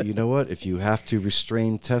go. Well, you know what? If you have to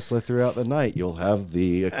restrain Tesla throughout the night, you'll have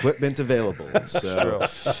the equipment available. So,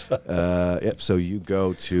 yep. So you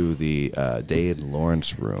go to the Day in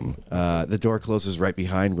Lawrence room. The door closes right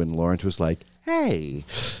behind when Lawrence was like, "Hey,"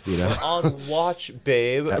 you know. On watch,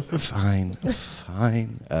 babe. Fine.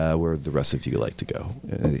 Where would the rest of you like to go?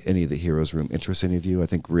 Any of the heroes' room interest any of you? I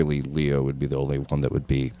think really Leo would be the only one that would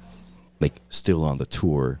be like still on the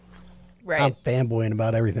tour. Right. I'm fanboying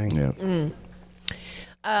about everything. Yeah.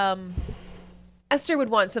 Esther would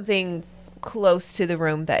want something close to the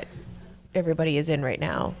room that everybody is in right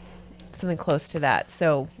now. Something close to that.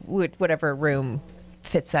 So whatever room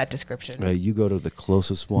fits that description. You go to the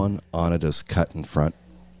closest one. Anna does cut in front,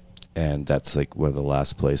 and that's like one of the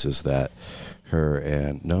last places that her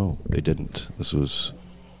and no, they didn't. This was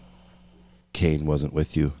Kane wasn't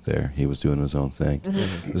with you there. He was doing his own thing.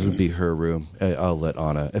 This would be her room. I'll let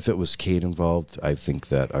Anna. If it was Kane involved, I think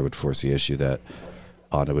that I would force the issue that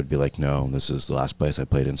Anna would be like, no, this is the last place I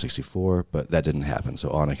played in '64, but that didn't happen. So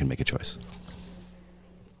Anna can make a choice.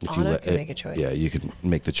 If Anna can make a choice. Yeah, you could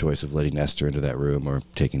make the choice of letting Esther into that room or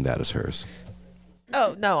taking that as hers.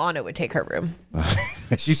 Oh, no, Anna would take her room.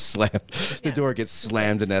 She slammed. The Yeah. door gets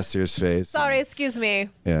slammed in Esther's face. Sorry, excuse me.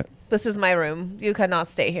 Yeah. This is my room. You cannot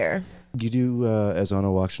stay here. You do, as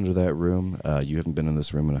Anna walks into that room, you haven't been in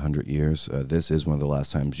this room in 100 years. This is one of the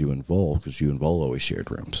last times you and Vol, because you and Vol always shared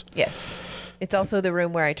rooms Yes. It's also the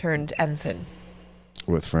room where I turned ensign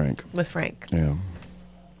with Frank. with Frank. Yeah.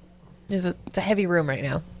 It's a heavy room right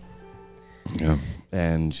now. Yeah.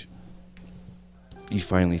 And you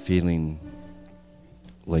finally feeling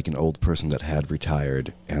like an old person that had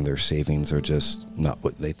retired and their savings are just not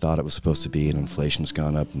what they thought it was supposed to be, and inflation's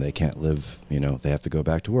gone up and they can't live, they have to go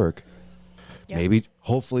back to work. Yeah. Maybe,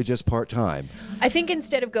 hopefully just part-time. I think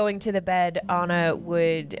instead of going to the bed, Anna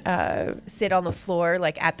would sit on the floor,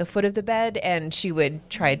 like at the foot of the bed, and she would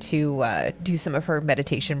try to do some of her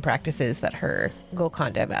meditation practices that her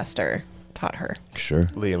Golconda master taught her. Sure.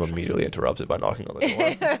 Liam immediately interrupted by knocking on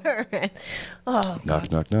the door. Oh, Knock,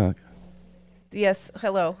 knock, knock. yes.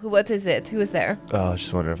 Hello. What is it? Who is there? I was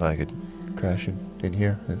just wondering if I could crash in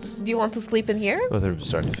here. Do you want to sleep in here? Well, they're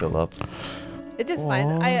starting to fill up. It is fine.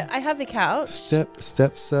 I have the couch.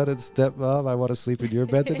 Stepson and stepmom, I want to sleep in your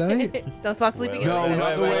bed tonight. Don't stop sleeping in No, the bed.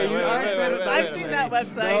 not the way you. I said it. I've seen that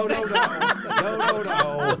website.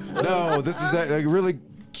 No. This is a really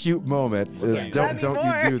cute moment. Don't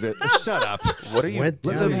anymore. you do that? Shut up. What are you Went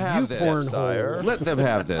Let down them a have U-porn this. hole. Let them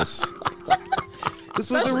have this. This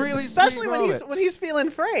was a really Especially sweet when moment. when he's feeling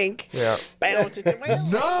frank. Yeah.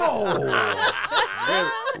 No,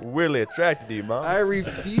 Weirdly attracted to you, Mom. I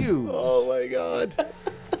refuse. Oh my god.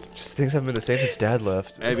 Just things haven't been the same since Dad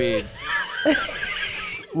left. I mean,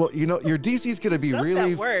 well, your DC's going to be Just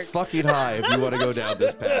really at work. fucking high if you want to go down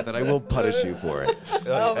this path, and I will punish you for it.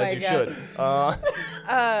 Oh my as you God.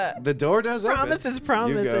 should. The door does open. Promises, You go,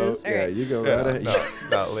 promises. yeah, you go right ahead.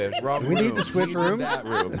 No, Liam. Wrong we need room. to switch He's in rooms? that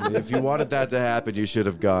room. If you wanted that to happen, you should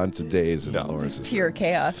have gone to Days and No. Lawrence's. Pure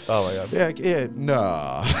chaos. Oh my god. Yeah,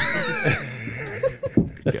 nah.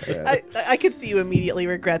 I could see you immediately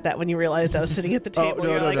regret that when you realized I was sitting at the table. no,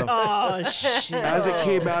 You're no, like, no. oh, shit. As it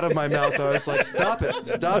came out of my mouth, I was like, stop it,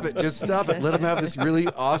 just stop it. Let him have this really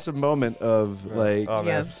awesome moment of like, Oh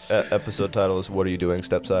man. Episode title is "What Are You Doing,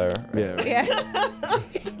 Stepsire?" yeah.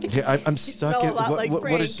 Yeah. I'm stuck smell in, a lot like what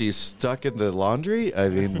Frank. is she, stuck in the laundry? I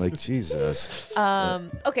mean, like, Jesus.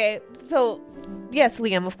 Okay. So, yes,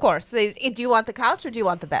 Liam, of course. Do you want the couch or do you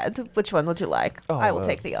want the bed? Which one would you like? Oh, I will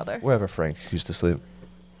take the other. Wherever Frank used to sleep.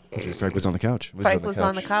 Frank was on the couch. Frank was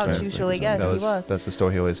on the couch, Right. usually. Frank Yes, That he was. That's the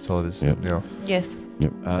story he always told us. Yep. Yes.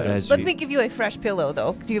 Yep. As Let you- me give you a fresh pillow,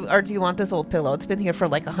 though. Do you want this old pillow? It's been here for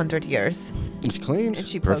like 100 years. It's cleaned. And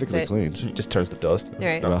she pokes Perfectly it. cleaned. Just turns to dust. All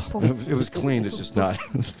right. Well, it was cleaned. It's just not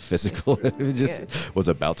physical. It just was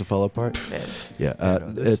about to fall apart. Yeah.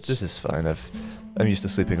 This is fine. I'm used to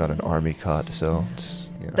sleeping on an army cot, so it's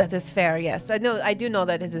That is fair, yes. I do know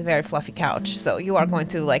that it's a very fluffy couch, so you are going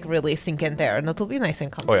to like really sink in there, and it'll be nice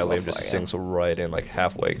and Oh comfortable. yeah, Liam just for you. sinks right in, like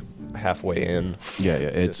halfway in. Yeah.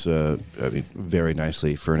 It's very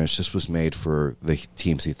nicely furnished. This was made for the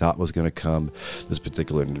teams he thought was going to come. This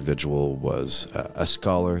particular individual was a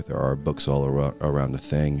scholar. There are books all around the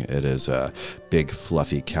thing. It is big,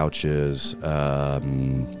 fluffy couches.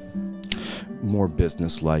 More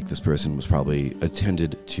business-like. This person was probably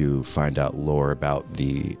attended to find out lore about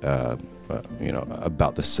the,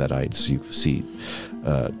 about the Setites. You see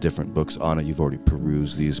different books on it. You've already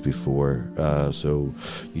perused these before, so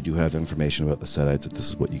you do have information about the Setites. If this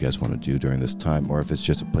is what you guys want to do during this time, or if it's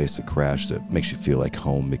just a place to crash that makes you feel like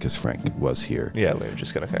home because Frank was here. Yeah, Liam's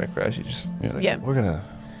just gonna kind of crash. He just Yeah. We're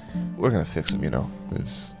gonna fix him.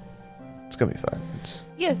 It's gonna be fine.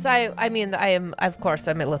 Yes, I mean, of course,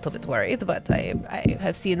 I'm a little bit worried, but I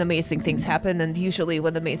have seen amazing things happen, and usually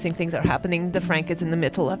when amazing things are happening, the Frank is in the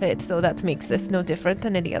middle of it, so that makes this no different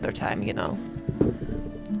than any other time,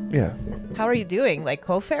 Yeah. How are you doing? Like,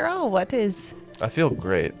 co-pharaoh? What is, I feel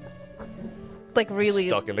great. like, really,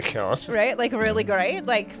 Stuck in the couch. right? Like, really great?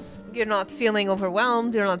 Like, you're not feeling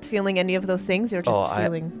overwhelmed, you're not feeling any of those things, you're just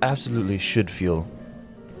feeling... I absolutely should feel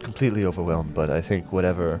completely overwhelmed, but I think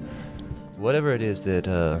whatever it is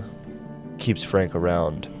that keeps Frank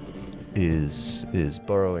around is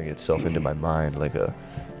burrowing itself into my mind like a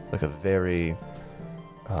very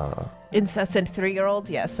Incessant 3-year-old?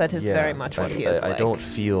 Yes, that is very much what he is I like. don't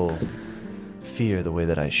feel fear the way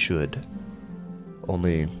that I should.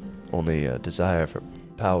 Only a desire for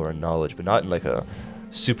power and knowledge, but not in like a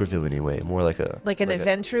supervillainy way. More like an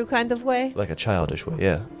Aventru kind of way? like a childish way.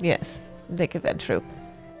 Yeah, Yes, like Aventru.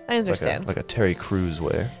 I understand. like a Terry Crews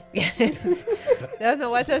way. No, no,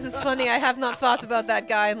 what this is funny. I have not thought about that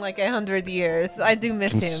guy in like 100 years. I do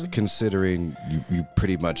miss him. Considering you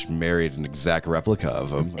pretty much married an exact replica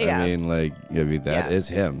of him. Yeah. I mean, that Yeah. is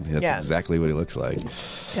him. That's Yeah. exactly what he looks like.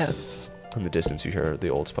 Yeah. In the distance, you hear the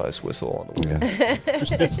Old Spice whistle on the way.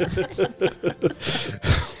 Yeah.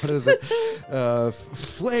 What is it?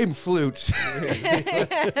 Flame flute.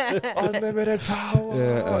 Unlimited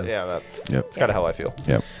power. Yep. It's kind of how I feel.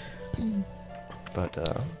 Yep. But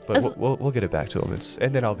As- we'll get it back to him,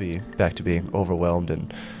 and then I'll be back to being overwhelmed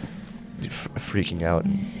and freaking out.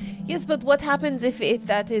 Yes, but what happens if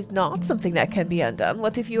that is not something that can be undone?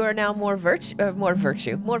 What if you are now more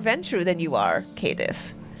Ventrue than you are Kadif?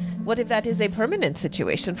 What if that is a permanent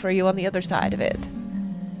situation for you on the other side of it?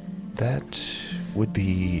 That would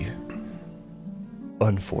be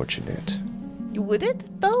unfortunate. Would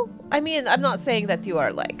it, though? I mean, I'm not saying that you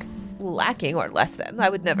are, like, lacking or less than. I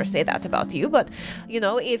would never say that about you. But, you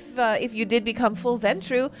know, if you did become full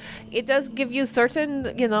Ventrue, it does give you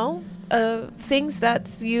certain, you know, things that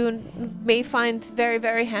you may find very,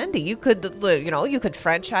 very handy. You could, you know, you could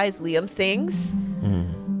franchise Liam things.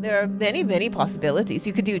 There are many, many possibilities.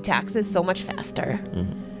 You could do taxes so much faster.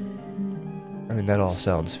 I mean, that all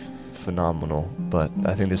sounds phenomenal, but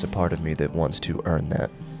I think there's a part of me that wants to earn that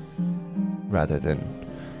rather than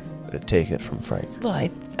take it from Frank. Well,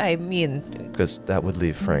 I mean... Because that would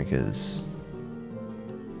leave Frank as...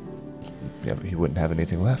 Yeah, but he wouldn't have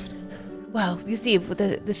anything left. Well, you see,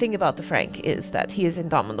 the thing about the Frank is that he is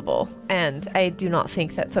indomitable, and I do not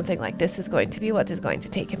think that something like this is going to be what is going to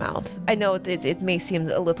take him out. I know it may seem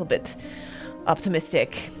a little bit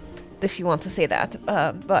optimistic, if you want to say that,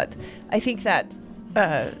 but I think that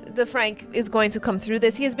the Frank is going to come through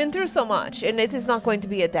this. He has been through so much, and it is not going to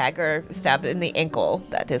be a dagger stabbed in the ankle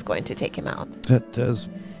that is going to take him out. That does.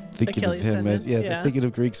 Thinking Achilles of him as tendon, thinking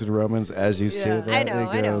of Greeks and Romans as you say Yeah. that, I know, it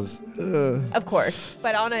I know. goes, Of course,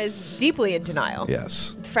 but Anna is deeply in denial.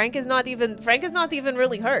 yes. Frank is not even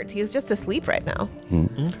really hurt. He is just asleep right now.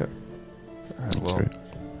 Okay. Well, great.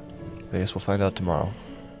 I guess we'll find out tomorrow.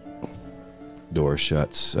 Door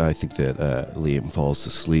shuts. I think that Liam falls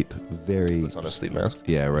asleep very, It's on a sleep mask.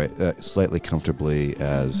 yeah, right, slightly comfortably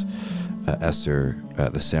as Esther,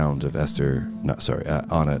 the sound of Esther,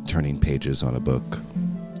 Anna turning pages on a book.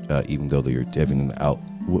 Even though you're having an out,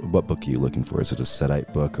 what book are you looking for? Is it a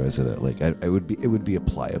Setite book, or is it it would be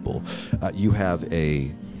applicable. You have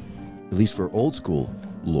at least for old school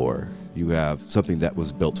lore, you have something that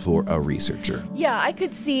was built for a researcher. Yeah, I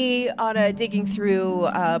could see Anna digging through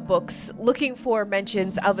books, looking for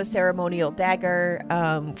mentions of a ceremonial dagger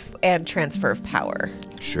and transfer of power.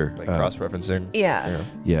 Sure. Like cross-referencing. Yeah.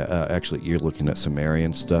 Yeah, actually, you're looking at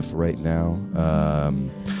Sumerian stuff right now.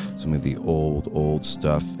 Some of the old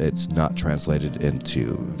stuff. It's not translated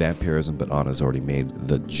into vampirism, but Anna's already made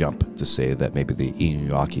the jump to say that maybe the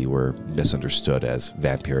Inuyaki were misunderstood as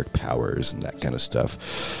vampiric powers and that kind of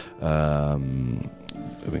stuff. I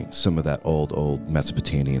mean, some of that old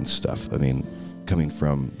Mesopotamian stuff. I mean, coming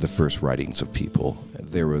from the first writings of people,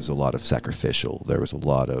 there was a lot of sacrificial. There was a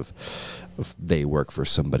lot of they work for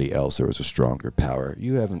somebody else. There was a stronger power.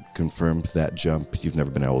 You haven't confirmed that jump. You've never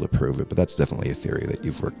been able to prove it, but that's definitely a theory that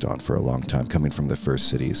you've worked on for a long time, coming from the first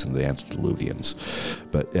cities and the antediluvians.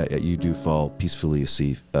 But you do fall peacefully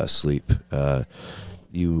asleep. The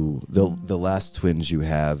last twinge you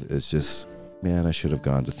have is just, man, I should have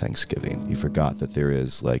gone to Thanksgiving. You forgot that there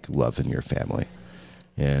is like love in your family,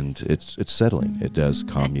 and it's settling. It does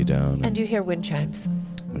calm you down. And you hear wind chimes.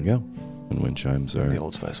 There you go. And wind chimes are The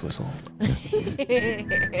Old Spice whistle.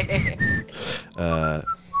 yeah.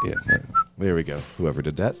 There we go. Whoever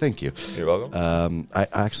did that, thank you. You're welcome. I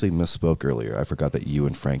actually misspoke earlier. I forgot that you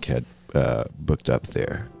and Frank had booked up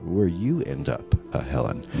there. Where you end up,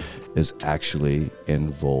 Helen, is actually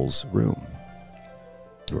in Vol's room,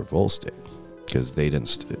 or Vol stayed, because they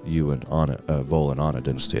didn't. You and Anna, Vol and Anna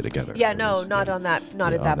didn't stay together. Yeah, It no, was- not yeah. on that,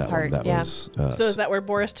 not Yeah, at on that part. one, that Yeah. was, So is that where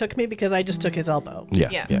Boris took me? Because I just took his elbow. Yeah,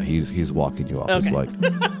 Yeah. yeah. He's walking you up. He's Okay. like,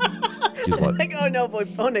 he's like, Like, oh no, boy,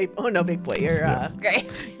 oh no, big boy, Great.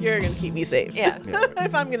 you're gonna keep me safe. Yeah.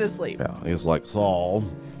 If I'm gonna sleep. yeah. He's like, so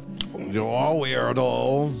you're a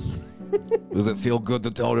weirdo. Does it feel good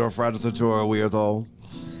to tell your friends that you're a weirdo?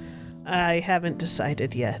 I haven't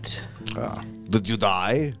decided yet. Did you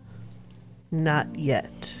die? Not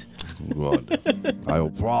yet. Good. I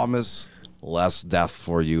will promise less death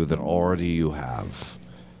for you than already you have.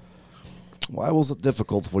 Why was it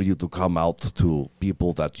difficult for you to come out to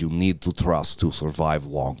people that you need to trust to survive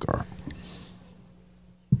longer?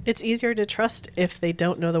 It's easier to trust if they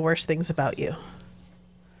don't know the worst things about you.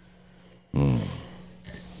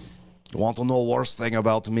 You want to know worst thing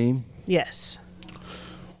about me? Yes.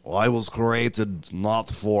 Well, I was created not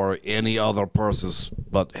for any other purpose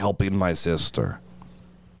but helping my sister.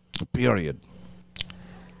 Period.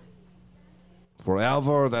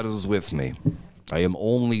 Forever that is with me. I am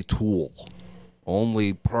only tool.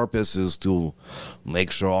 Only purpose is to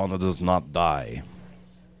make sure Anna does not die.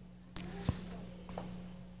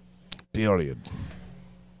 Period.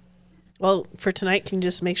 Well, for tonight, can you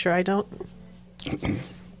just make sure I don't?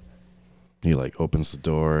 He opens the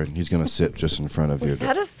door and he's gonna sit just in front of you. Was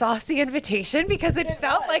that a saucy invitation? Because it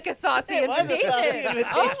felt like a saucy It was a invitation.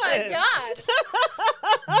 saucy Oh my invitation.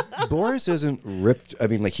 god. Boris isn't ripped. I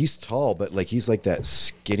mean, like he's tall, but like he's like that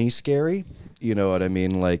skinny scary. You know what I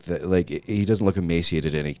mean? Like he doesn't look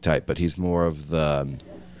emaciated any type, but he's more of the.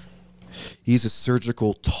 He's a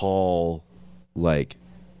surgical tall, like.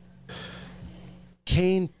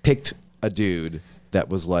 Kane picked a dude that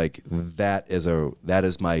was like that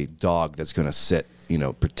is my dog that's going to sit,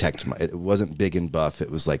 protect my. It wasn't big and buff. It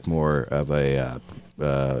was like more of a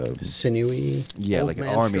sinewy. Yeah, old like an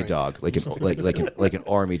man army strength. dog, like an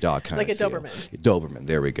army dog kind Like of a feel. Doberman. Doberman.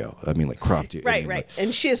 There we go. I mean, like cropped. Right.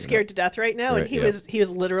 And she is scared to death right now, Right, and he yeah.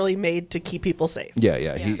 was literally made to keep people safe. Yeah.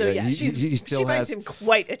 So yeah, he she still finds has. him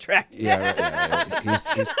quite attractive. Yeah, right,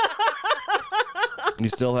 yeah. He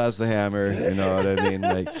still has the hammer, you know what I mean?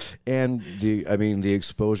 Like, and the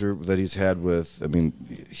exposure that he's had with,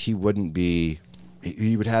 he wouldn't be.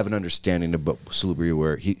 He would have an understanding of Salubri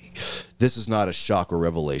where this is not a shock or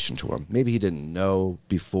revelation to him. Maybe he didn't know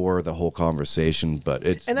before the whole conversation, but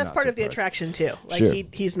it's And that's not part of the surprising. attraction too. Like Sure.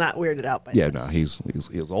 he's not weirded out by Yeah, this. no,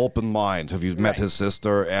 he's open mind. Have you met Right. his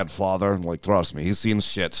sister and father? Like, trust me, he's seen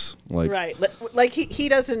shits. Like, Right. Like he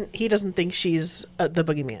doesn't think she's the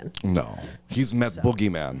boogeyman. no, he's met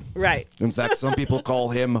Boogeyman. Right. In fact, some people call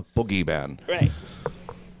him Boogeyman. Right.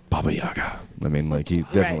 Baba Yaga. I mean, like he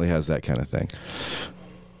definitely has that kind of thing.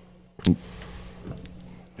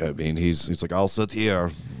 I mean, he's like, I'll sit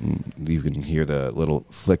here. You can hear the little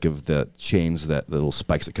flick of the chains, that little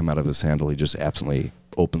spikes that come out of his handle. He just absently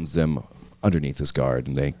opens them underneath his guard,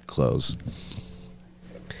 and they close.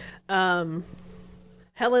 Helen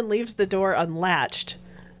leaves the door unlatched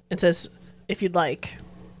and says, "If you'd like."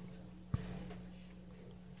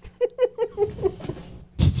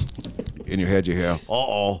 In your head, you hear,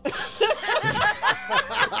 uh-oh.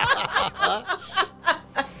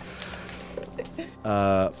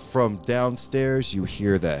 From downstairs, you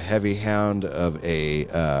hear the heavy hound of a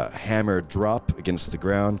hammer drop against the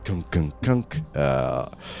ground. Kunk, kunk, kunk.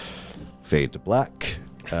 Fade to black.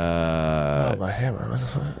 My hammer. What the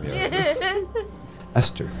fuck?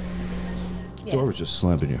 Esther. The door Yes. was just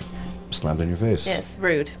slammed in your face. Yes,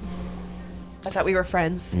 rude. I thought we were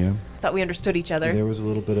friends. Yeah. Thought we understood each other. There was a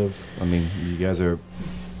little bit of, you guys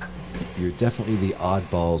you're definitely the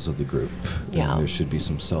oddballs of the group. Yeah. And there should be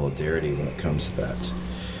some solidarity when it comes to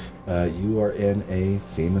that. You are in a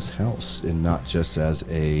famous house, and not just as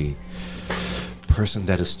a person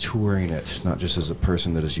that is touring it, not just as a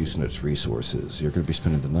person that is using its resources. You're going to be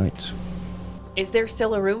spending the night. Is there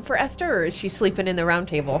still a room for Esther, or is she sleeping in the round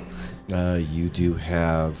table? You do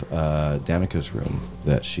have Danica's room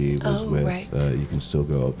that she was Oh, with. right. You can still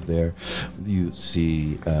go up there. You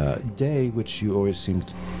see Day, which you always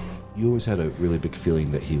had a really big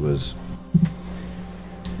feeling that he was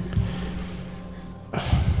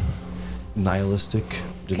nihilistic,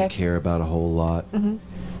 didn't Okay. care about a whole lot. Mm-hmm.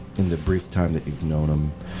 In the brief time that you've known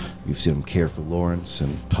him, you've seen him care for Lawrence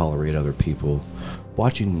and tolerate other people.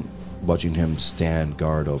 Watching him stand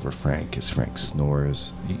guard over Frank as Frank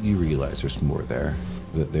snores, you realize there's more there.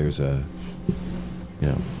 That there's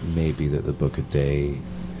maybe that the Book of Day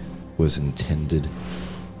was intended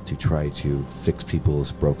to try to fix people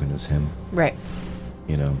as broken as him. Right.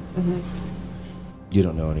 You know? Mm-hmm. You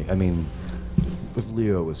don't know any. I mean, if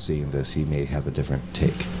Leo was seeing this, he may have a different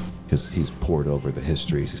take because he's poured over the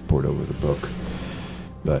histories, he's poured over the book.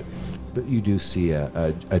 But you do see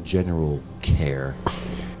a general care.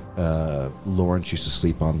 Lawrence used to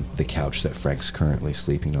sleep on the couch that Frank's currently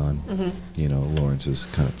sleeping on. Mm-hmm. Lawrence is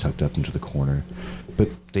kind of tucked up into the corner, but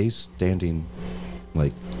Day's standing,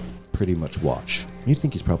 like, pretty much watch. You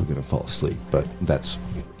think he's probably going to fall asleep, but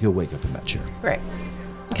he'll wake up in that chair. Right.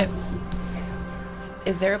 Okay.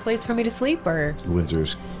 Is there a place for me to sleep, or?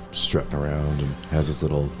 Windsor's strutting around and has his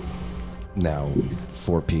little, now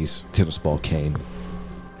 4-piece tennis ball cane.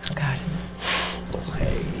 Oh, God. Oh,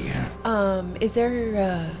 hey. Is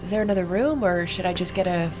there another room, or should I just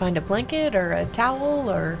find a blanket or a towel,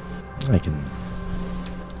 or? I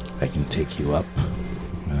can take you up.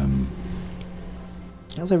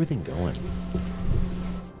 How's everything going?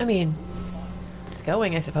 I mean, it's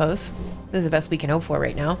going, I suppose. This is the best we can hope for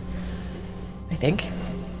right now. I think.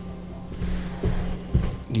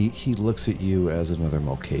 He looks at you as another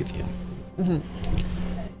Malkavian.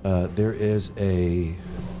 Mm-hmm. There is in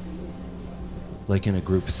a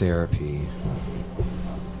group therapy,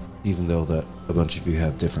 even though that a bunch of you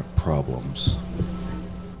have different problems,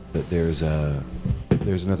 that there's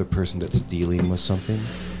another person that's dealing with something.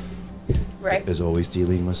 Right. Is always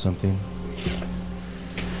dealing with something.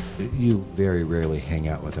 You very rarely hang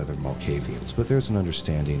out with other Malkavians, but there's an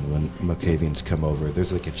understanding when Malkavians come over,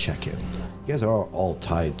 there's like a check-in. You guys are all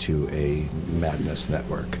tied to a madness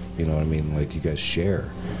network. You know what I mean? Like, you guys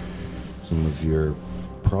share some of your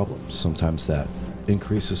problems. Sometimes that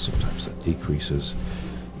increases, sometimes that decreases.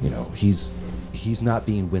 You know, he's not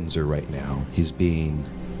being Windsor right now. He's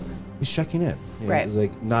checking in. You know, Right.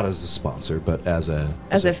 like not as a sponsor, but as a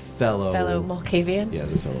fellow Malkavian. Yeah,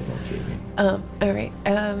 as a fellow Malkavian. All right.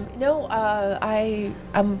 No, I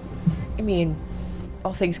mean,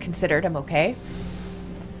 all things considered, I'm okay.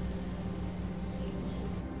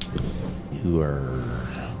 Your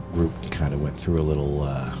group kind of went through a little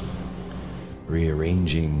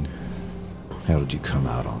rearranging. How did you come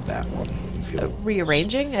out on that one? You feel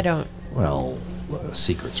Rearranging? I don't. well,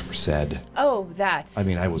 secrets were said. Oh, that. I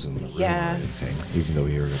mean, I wasn't in the room Yeah. or anything, even though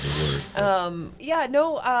we heard every word. but- Yeah,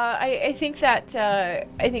 no, I think that I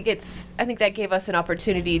think that gave us an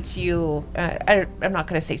opportunity to I'm not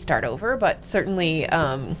going to say start over, but certainly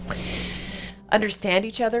understand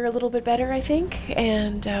each other a little bit better. I think,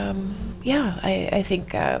 and yeah, I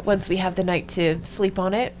think once we have the night to sleep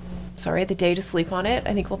on it, the day to sleep on it,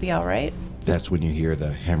 I think we'll be all right. That's when you hear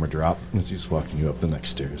the hammer drop as he's walking you up the next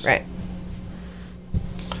stairs. Right.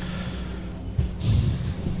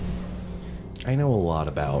 I know a lot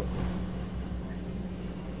about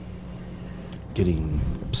getting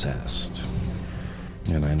obsessed.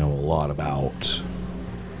 And I know a lot about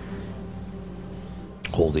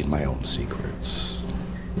holding my own secrets.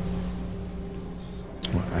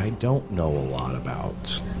 What I don't know a lot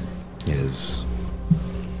about is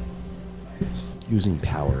using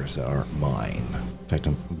powers that aren't mine. In fact,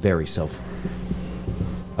 I'm a very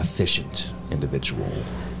self-efficient individual.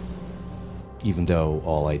 Even though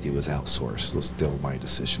all I do is outsource, those are still my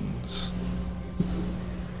decisions.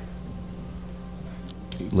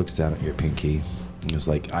 He looks down at your pinky and is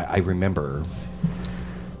like, I remember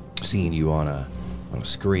seeing you on a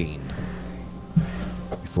screen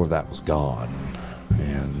before that was gone,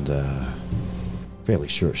 and fairly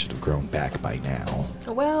sure it should have grown back by now.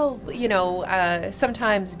 Well, you know,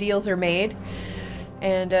 sometimes deals are made,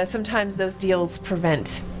 and sometimes those deals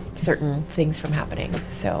prevent certain things from happening.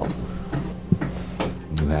 So.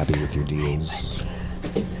 You happy with your deals?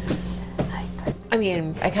 I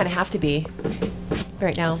mean, I kind of have to be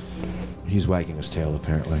right now. He's wagging his tail,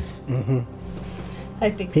 apparently. I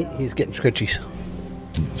think He's getting scritchies.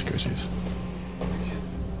 That's Chrissy's.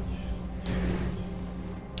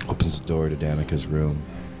 Opens the door to Danica's room.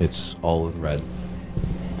 It's all in red.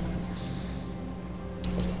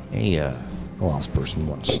 A lost person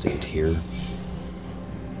once stayed here.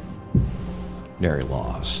 Very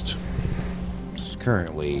lost. Is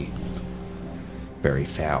currently very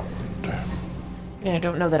found. Yeah, I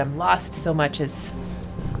don't know that I'm lost so much as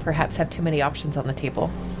perhaps have too many options on the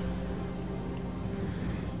table.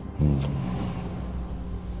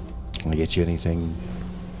 Can I get you anything?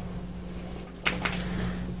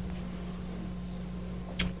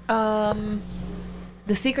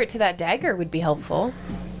 The secret to that dagger would be helpful.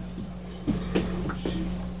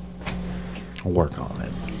 I'll work on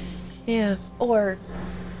it. Yeah. Or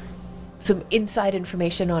some inside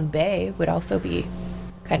information on Bay would also be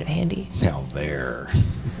kind of handy. Now there.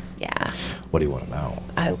 Yeah. What do you want to know?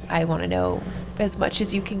 I want to know as much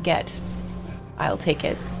as you can get. I'll take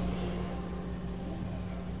it.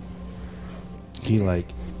 He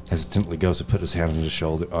hesitantly goes to put his hand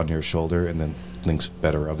on your shoulder and then thinks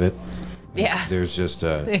better of it. Yeah. There's just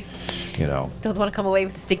a, Don't want to come away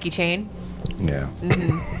with a sticky chain. yeah.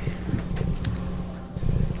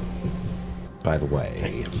 By the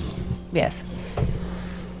way, Yes.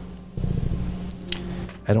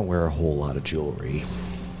 I don't wear a whole lot of jewelry.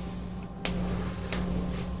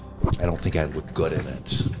 I don't think I'd look good in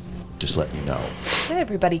it. Just letting you know.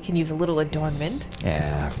 Everybody can use a little adornment.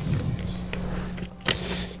 Yeah.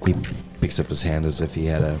 He picks up his hand as if he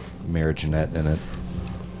had a marionette in it.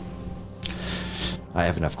 I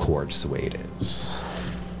have enough cords the way it is.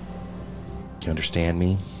 You understand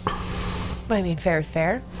me? I mean, fair is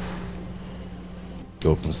fair.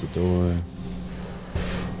 Opens the door.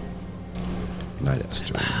 Good night,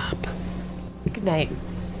 Esther. Good night.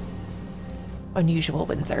 Unusual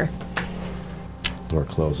Windsor. Door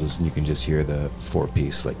closes, and you can just hear the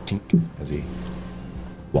four-piece tink as he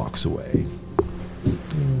walks away.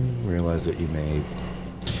 Realize that you may.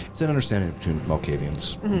 It's an understanding between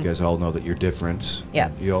Malkavians. You guys all know that you're different.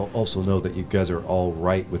 Yeah. You all also know that you guys are all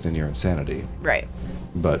right within your insanity. Right.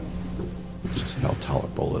 But just how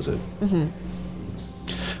tolerable is it?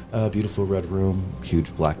 Beautiful red room,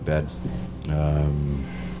 huge black bed.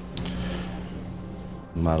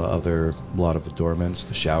 Not a lot of adornments.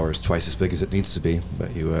 The shower is twice as big as it needs to be,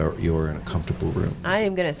 but you are in a comfortable room. I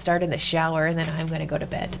am going to start in the shower and then I'm going to go to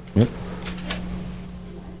bed. Yep.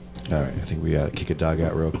 All right, I think we gotta kick a dog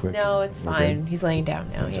out real quick. No, it's We're good? fine. He's laying down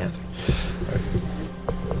now, Fantastic. All right.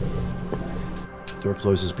 Door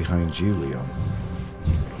closes behind you, Leon.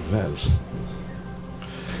 Well,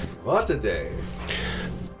 what a day.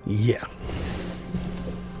 Yeah.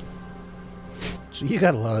 So you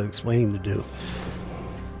got a lot of explaining to do.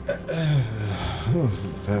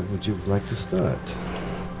 Where would you like to start?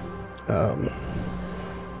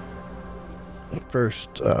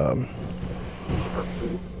 First,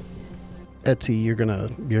 Etsy, you're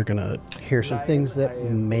gonna hear some things that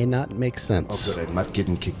may not make sense. Oh, good. I'm not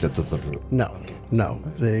getting kicked out of the room. No, Okay. no,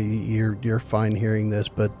 you're fine hearing this,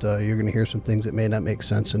 but you're going to hear some things that may not make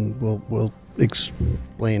sense, and we'll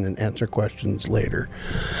explain and answer questions later.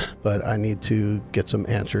 But I need to get some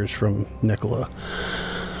answers from Nicola.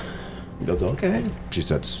 Okay. She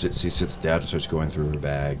sits down and starts going through her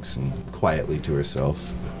bags and quietly to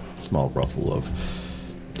herself. Small ruffle of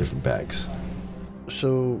different bags.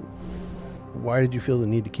 So, why did you feel the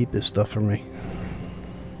need to keep this stuff from me?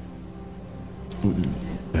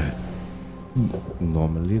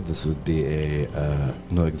 Normally, this would be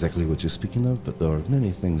know exactly what you're speaking of, but there are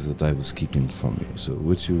many things that I was keeping from you. So,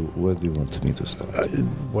 where do you want me to start?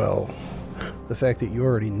 Well, the fact that you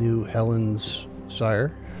already knew Helen's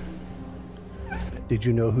sire. Did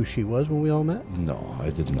you know who she was when we all met? No,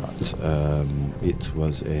 I did not. It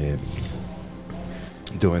was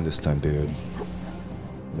during this time period.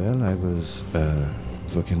 Well, I was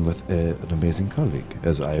working with an amazing colleague,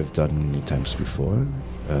 as I have done many times before.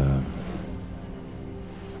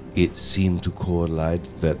 It seemed to correlate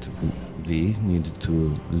that we needed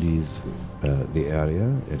to leave the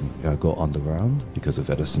area and go underground because of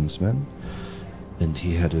Edison's men, and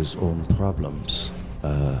he had his own problems.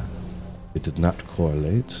 It did not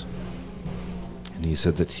correlate, and he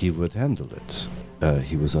said that he would handle it.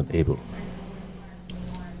 He was unable.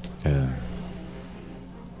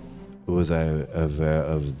 Was I aware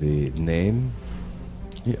of the name?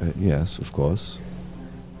 Yes, of course.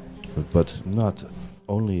 But not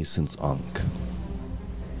only since Ankh.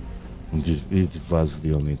 It was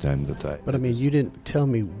the only time that I... But I mean, you didn't tell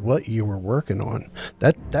me what you were working on.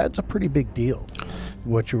 That's a pretty big deal,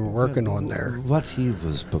 what you were working on there. What he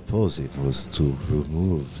was proposing was to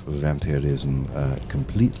remove vampirism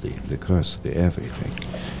completely, the curse, the everything.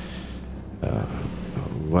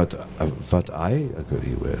 What I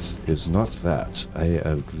agree with is not that. I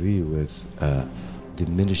agree with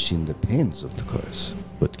diminishing the pains of the curse,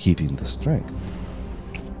 but keeping the strength.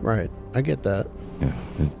 Right, I get that. Yeah.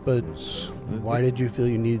 But why did you feel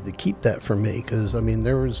you needed to keep that from me? Because, I mean,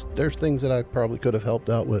 there's things that I probably could have helped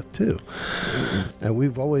out with, too. And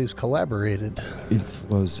we've always collaborated. It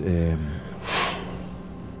was a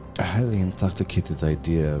highly intoxicated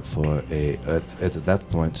idea for at that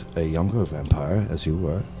point, a younger vampire, as you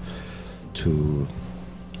were, to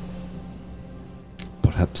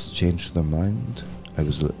perhaps change their mind. I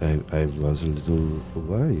was a little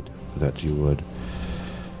worried that you would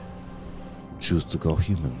choose to go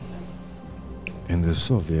human. And there's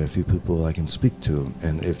so very few people I can speak to,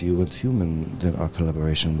 and if you went human, then our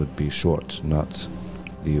collaboration would be short, not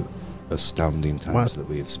the astounding times that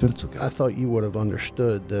we had spent together. I thought you would have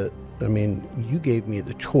understood that. I mean, you gave me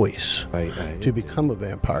the choice to become a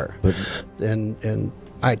vampire, But and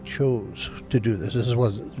I chose to do this. This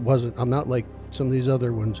wasn't. I'm not like some of these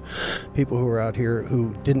other ones, people who are out here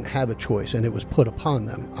who didn't have a choice and it was put upon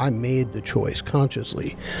them. I made the choice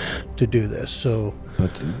consciously to do this. So,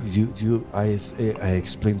 but I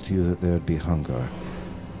explained to you that there'd be hunger.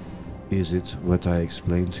 Is it what I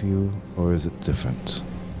explained to you, or is it different?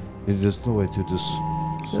 There's no way to just.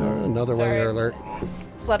 another Sorry. weather alert.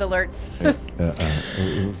 Flood alerts.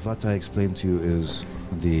 What I explained to you is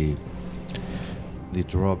the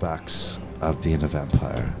drawbacks of being a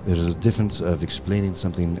vampire. There's a difference of explaining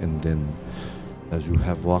something and then, as you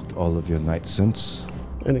have walked all of your nights since.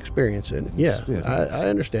 And experience it. Yeah, Experience. I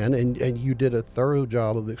understand. And you did a thorough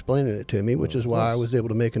job of explaining it to me, which is why I was able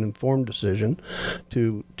to make an informed decision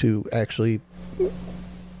to actually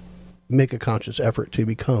make a conscious effort to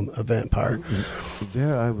become a vampire.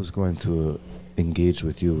 Where I was going to engage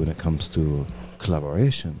with you when it comes to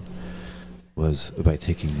collaboration was by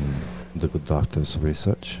taking the good doctor's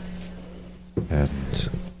research and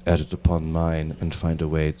add it upon mine and find a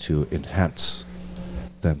way to enhance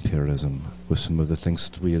vampirism with some of the things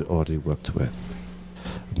that we had already worked with.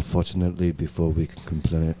 Unfortunately, before we could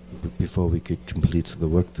complete the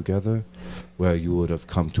work together, where you would have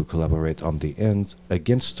come to collaborate on the end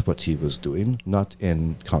against what he was doing, not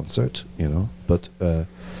in concert, but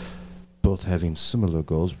both having similar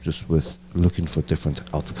goals, just with looking for different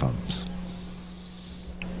outcomes.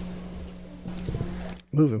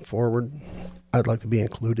 Moving forward, I'd like to be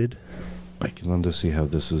included. I can understand how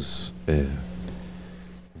this is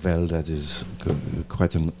Well, that is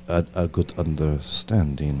quite a good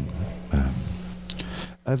understanding.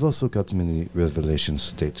 I've also got many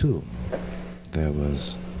revelations today, too. There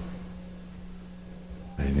was...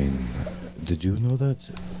 I mean, did you know that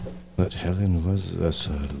Helen was a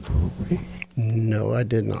salubri? No, I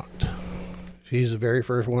did not. She's the very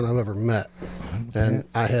first one I've ever met, and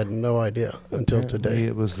I had no idea until Apparently today.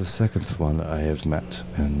 It was the second one I have met,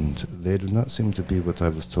 and they do not seem to be what I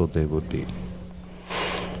was told they would be.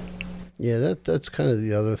 Yeah, that's kind of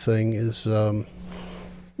the other thing is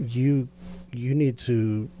you need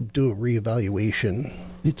to do a reevaluation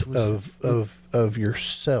It was of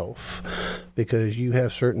yourself, because you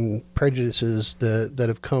have certain prejudices that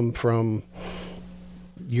have come from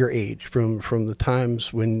your age, from the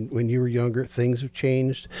times when you were younger. Things have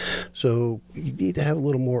changed, so you need to have a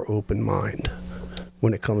little more open mind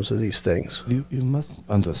when it comes to these things. You must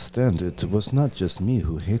understand, it was not just me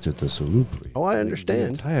who hated the salubri. Oh, I understand. The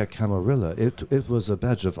entire Camarilla. It was a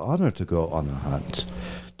badge of honor to go on a hunt,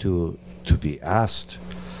 to be asked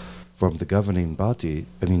from the governing body.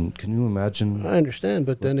 I mean, can you imagine? I understand,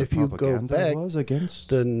 but what then the if you go propaganda back, was against?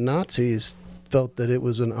 the Nazis felt that it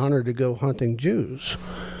was an honor to go hunting Jews.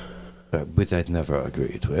 Which I'd never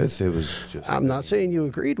agreed with. It was just. I'm not saying you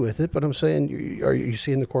agreed with it, but I'm saying, are you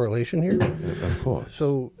seeing the correlation here? Of course.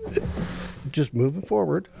 So, just moving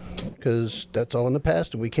forward, because that's all in the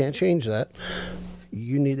past and we can't change that,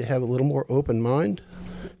 you need to have a little more open mind,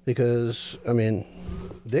 because, I mean,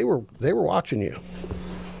 they were watching you.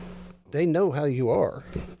 They know how you are.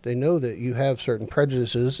 They know that you have certain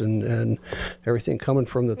prejudices and everything coming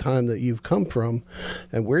from the time that you've come from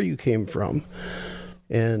and where you came from.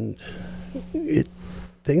 And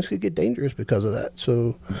things could get dangerous because of that.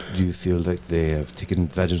 So, do you feel like they have taken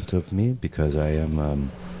advantage of me because I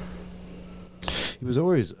am? He was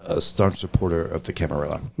always a staunch supporter of the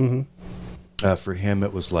Camarilla. mm-hmm. For him,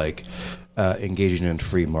 it was like engaging in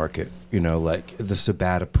free market. You know, like the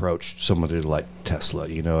Sabbat approached somebody like Tesla.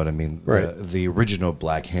 You know what I mean? Right. The original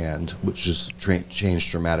Black Hand, which has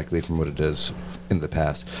changed dramatically from what it is in the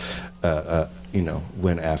past. You know,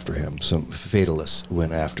 went after him. Some fatalists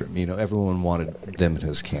went after him. You know, everyone wanted them in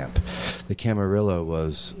his camp. The Camarilla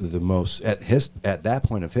was the most, at that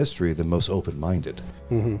point of history, the most open-minded.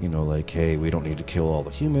 Mm-hmm. You know, like, hey, we don't need to kill all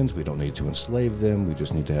the humans. We don't need to enslave them. We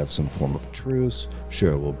just need to have some form of truce.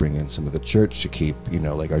 Sure, we'll bring in some of the church to keep, you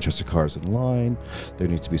know, like our cars in line. There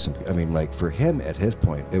needs to be some, I mean, like, for him, at his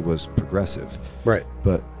point, it was progressive. Right.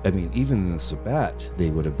 But, I mean, even in the Sabbat, they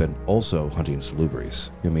would have been also hunting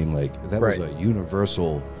salubris. I mean, like, that Right. was a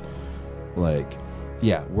universal, like,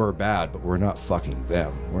 yeah, we're bad, but we're not fucking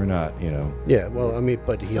them. We're not, you know. Yeah, well, I mean,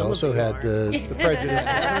 but he Some of also you had are. the prejudice.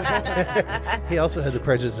 He also had the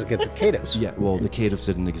prejudice against the Caitiffs. Yeah, well, the caitiffs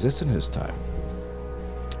didn't exist in his time.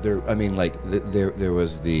 There, I mean, like, there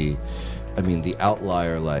was the, I mean, the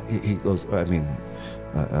outlier, like, he goes, I mean,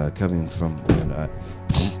 coming from when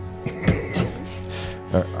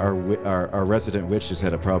our resident witch just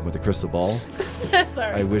had a problem with the crystal ball.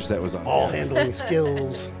 Sorry. I wish that was on All camera. handling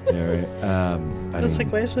skills. Yeah, right. I was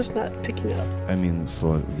like, why is this not picking up? I mean,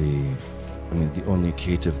 the only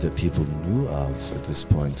caitiff that people knew of at this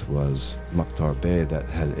point was Mukhtar Bey that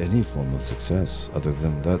had any form of success. Other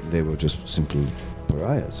than that, they were just simply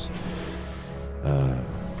pariahs.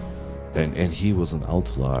 And he was an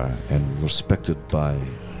outlaw and respected by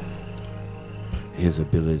his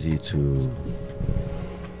ability to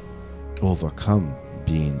overcome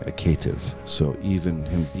being a caitiff. So even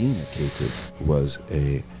him being a caitiff was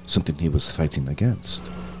something he was fighting against.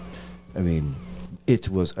 I mean, it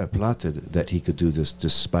was plotted that he could do this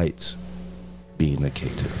despite being a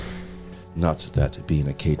caitiff. Not that being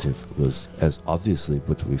a caitiff was, as obviously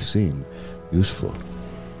what we've seen, useful.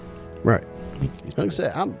 Right. Like I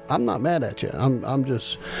said, I'm not mad at you. I'm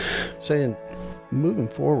just saying, moving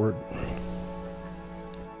forward,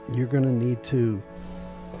 you're going to need to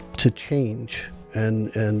change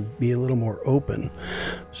and be a little more open,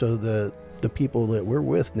 so that the people that we're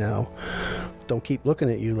with now don't keep looking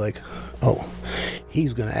at you like, oh,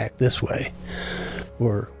 he's going to act this way,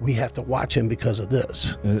 or we have to watch him because of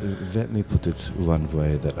this. Let me put it one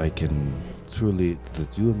way that I can truly,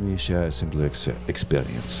 that you and me share a similar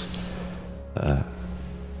experience.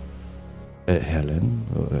 Helen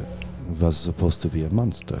was supposed to be a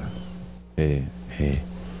monster, a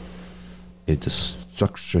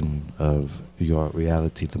destruction of your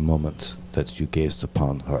reality the moment that you gazed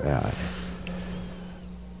upon her eye.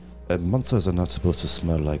 Monsters are not supposed to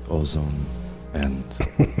smell like ozone and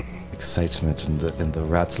excitement and the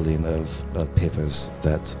rattling of papers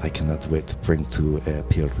that I cannot wait to bring to a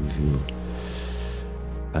peer review.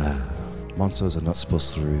 monsters are not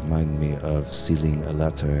supposed to remind me of sealing a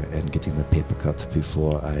letter and getting the paper cut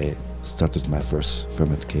before I started my first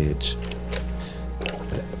ferment cage.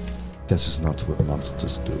 This is not what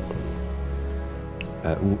monsters do.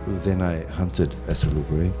 Then I hunted a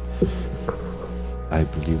Salubre. I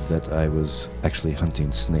believe that I was actually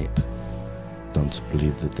hunting Snape. Don't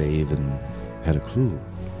believe that they even had a clue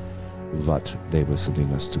what they were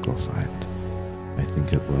sending us to go find. I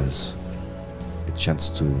think it was a chance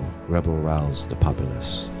to rebel-rouse the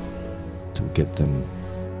populace, to get them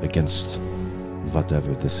against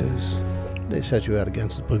whatever this is, They set you out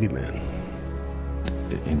against the boogeyman.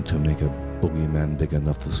 and to make a boogeyman big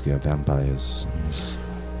enough to scare vampires. It's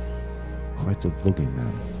quite a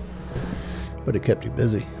boogeyman. But it kept you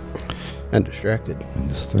busy and distracted. And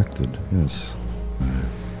distracted, yes.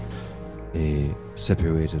 A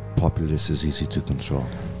separated populace is easy to control.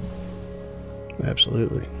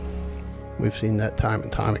 Absolutely. We've seen that time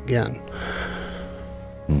and time again.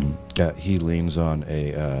 He leans on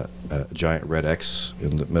a giant red X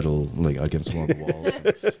in the middle, like against one of the walls.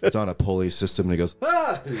 It's on a pulley system, and he goes,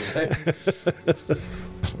 "Ah!"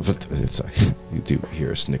 But it's you do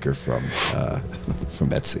hear a snicker from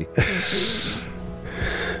Etsy.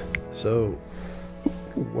 So,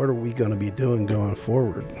 what are we going to be doing going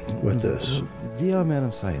forward with this? We are men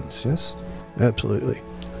of science, yes. Absolutely.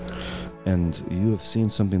 And you have seen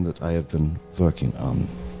something that I have been working on.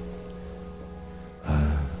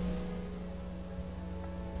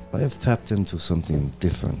 I have tapped into something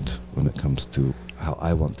different when it comes to how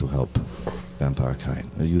I want to help vampire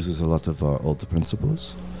kind. It uses a lot of our older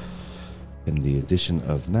principles. In the addition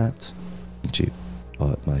of Nat, she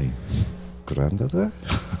bought my granddaughter.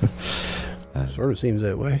 Sort of seems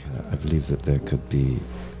that way. I believe that there could be.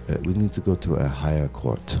 We need to go to a higher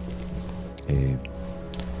court.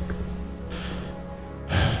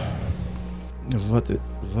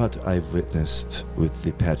 What I've witnessed with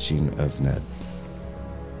the patching of Ned.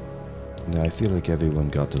 Now I feel like everyone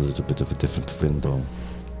got a little bit of a different window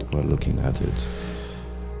while looking at it.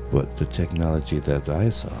 But the technology that I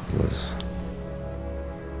saw was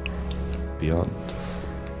beyond.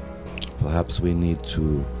 Perhaps we need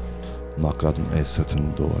to knock on a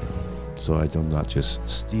certain door, so I do not just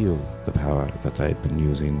steal the power that I've been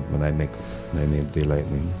using when I made the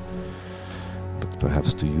lightning, but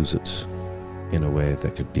perhaps to use it in a way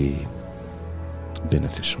that could be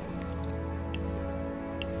beneficial.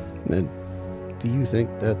 And do you think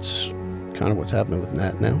that's kind of what's happening with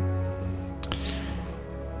Nat now?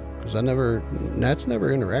 Because Nat's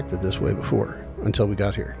never interacted this way before until we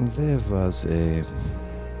got here. There was a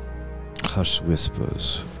hush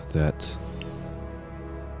whispers that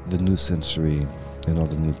the new century and all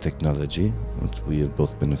the new technology, which we have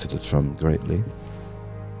both benefited from greatly,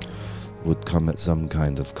 would come at some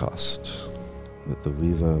kind of cost. That the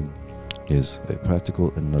Weaver is a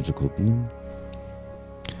practical and logical being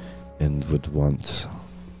and would want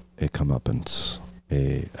a comeuppance,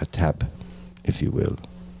 a tab, if you will.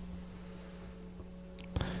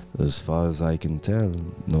 As far as I can tell,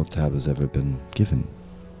 no tab has ever been given.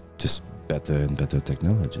 Just better and better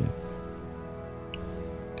technology.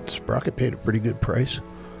 Sprocket paid a pretty good price.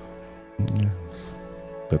 Yes.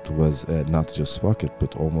 That was not just Sprocket,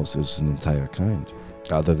 but almost as an entire kind,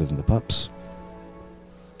 other than the pups.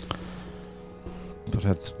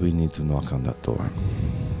 Perhaps we need to knock on that door.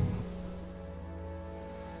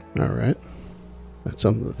 All right. That's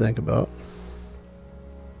something to think about.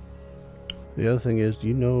 The other thing is, do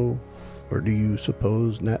you know, or do you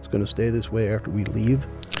suppose Nat's going to stay this way after we leave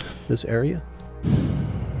this area?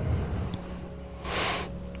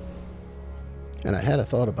 And I had a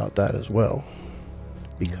thought about that as well.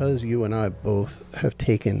 Because you and I both have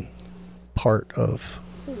taken part of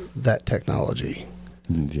that technology,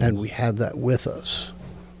 Yes. and we have that with us,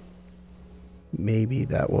 maybe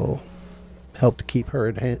that will help to keep her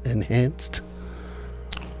enhanced.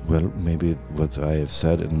 Well, maybe what I have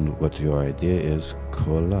said and what your idea is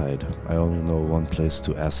collide. I only know one place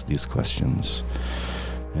to ask these questions.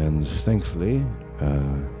 And thankfully,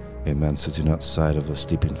 a man sitting outside of a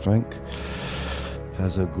Steeping Frank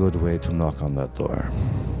has a good way to knock on that door.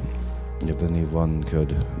 If anyone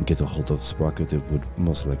could get a hold of Sprocket, it would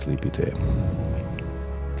most likely be Dave.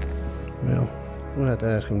 Well, we'll have to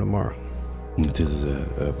ask him tomorrow. It is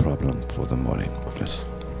a problem for the morning, yes.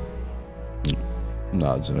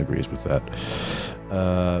 Nods and agrees with that.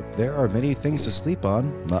 There are many things to sleep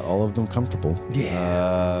on, not all of them comfortable.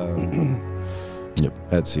 Yeah. Yep,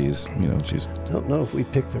 Etsy's, she's... Don't know if we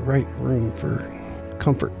picked the right room for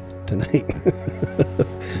comfort tonight.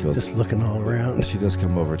 Just looking all around. She does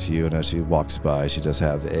come over to you, and as she walks by, she does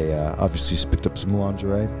have obviously she's picked up some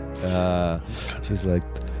lingerie. She's like,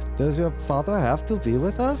 Does your father have to be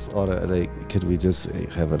with us? Or like, could we just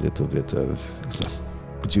have a little bit of...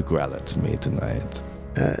 Could you growl at me tonight?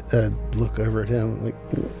 Look over at him like...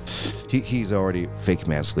 He's already fake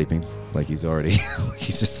man sleeping. Like he's already...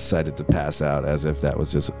 he's just decided to pass out as if that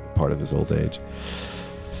was just part of his old age.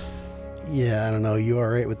 Yeah, I don't know. You all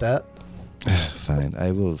right with that? Fine.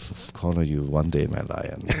 I will corner you one day, my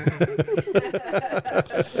lion.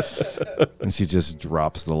 And she just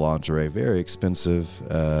drops the lingerie. Very expensive.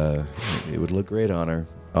 It would look great on her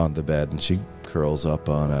on the bed. And she curls up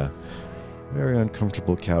on a very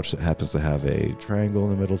uncomfortable couch that happens to have a triangle in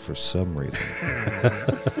the middle for some reason.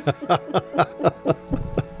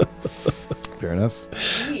 Fair enough.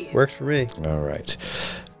 Works for me. All right.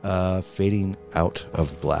 Fading out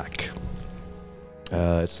of black.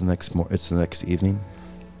 It's the next evening.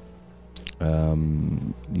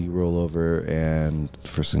 You roll over, and the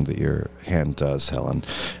first thing that your hand does, Helen,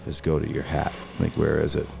 is go to your hat. Like, where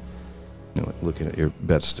is it? You know, like looking at your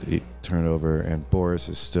beds. You turn over, and Boris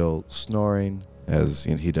is still snoring, as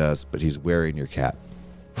he does, but he's wearing your cap.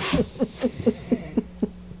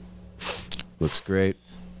 Looks great.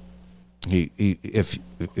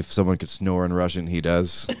 If someone could snore in Russian, he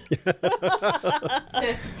does.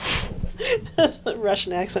 That's a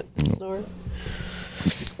Russian accent. Snore.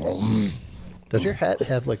 Does your hat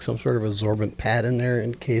have like some sort of absorbent pad in there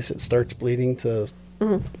in case it starts bleeding to...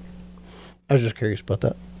 Mm-hmm. I was just curious about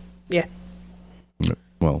that. Yeah.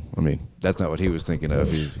 Well, I mean, that's not what he was thinking of.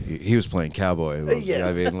 He was playing cowboy. Yeah.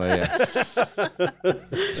 I mean, like, yeah.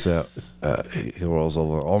 So he rolls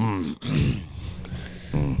over.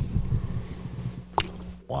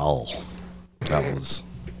 Wow, that was.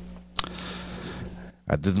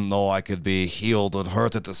 I didn't know I could be healed and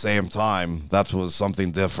hurt at the same time. That was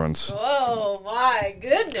something different. Oh my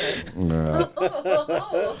goodness.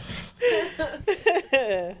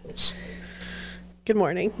 Good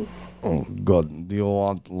morning. Oh, good. Do you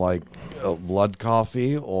want like a blood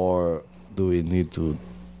coffee, or do we need to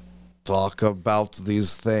talk about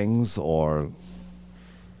these things, or?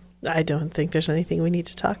 I don't think there's anything we need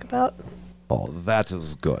to talk about. Oh, that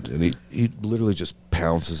is good. And he literally just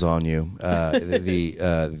pounces on you.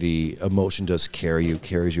 The emotion does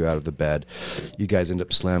carries you out of the bed. You guys end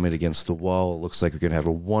up slamming against the wall. It looks like you're going to have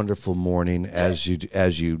a wonderful morning. As you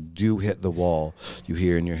do hit the wall, you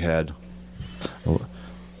hear in your head,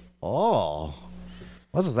 "Oh,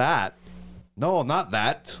 what's that? No, not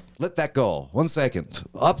that. Let that go. 1 second.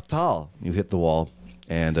 Up tall." You hit the wall,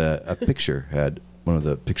 and one of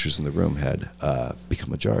the pictures in the room had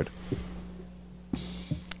become ajarred.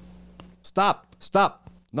 Stop!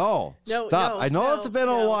 No, stop! No, I know it's been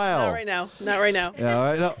a while. Not right now. Not right now. Yeah, all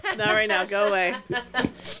right. No. Not right now. Go away.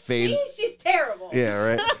 Fade. She's terrible. Yeah,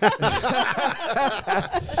 right.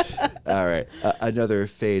 All right. Another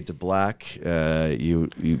fade to black. You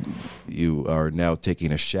are now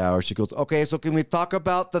taking a shower. She goes, "Okay, so can we talk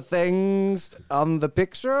about the things on the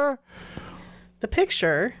picture? The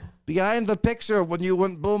picture. Behind the picture when you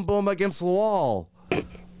went boom boom against the wall."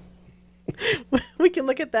 We can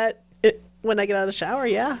look at that when I get out of the shower.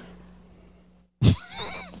 Yeah.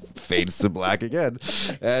 Fades to black again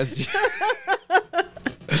as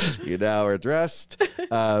you now are dressed.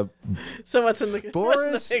 So what's in the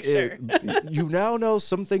Boris, picture? you now know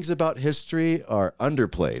some things about history are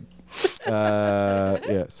underplayed.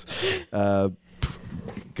 Yes.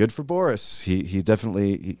 Good for Boris. He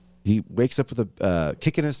definitely... He wakes up with a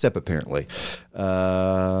kick in his step, apparently. You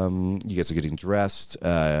guys are getting dressed.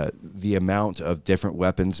 The amount of different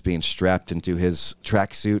weapons being strapped into his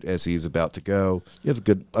tracksuit as he's about to go. You have a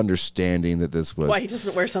good understanding that this was... Why he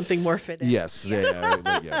doesn't wear something more fitting. Yes. Yeah.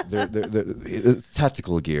 It's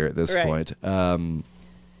tactical gear at this point.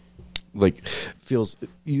 Feels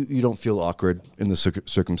you don't feel awkward in the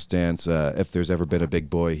circumstance. If there's ever been a big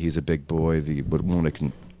boy, he's a big boy. If you would want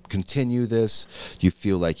to continue this, you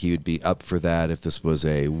feel like he would be up for that. If this was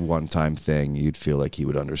a one-time thing, you'd feel like he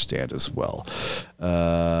would understand as well.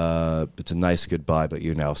 It's a nice goodbye, but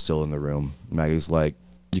you're now still in the room. Maggie's like,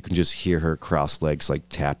 you can just hear her cross legs like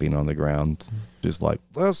tapping on the ground. Just like,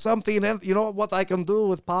 there's something in, you know what I can do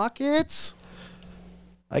with pockets?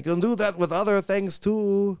 I can do that with other things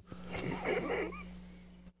too.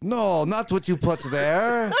 No, not what you put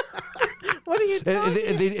there. What are you talking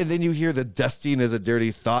and then you hear the dusting as a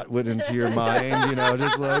dirty thought went into your mind,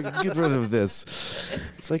 just like, get rid of this.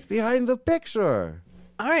 It's like behind the picture.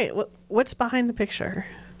 All right. What's behind the picture?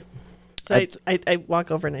 So I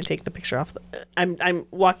walk over and I take the picture off. I'm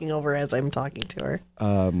walking over as I'm talking to her.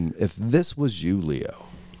 If this was you, Leo,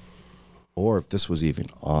 or if this was even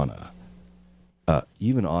Anna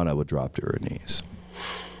would drop to her knees.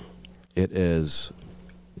 It is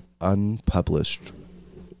unpublished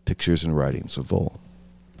pictures and writings of Vol.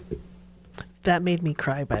 That made me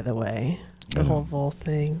cry, by the way. The whole Vol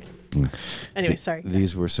thing. Anyway, sorry.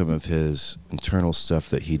 These were some of his internal stuff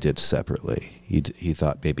that he did separately. He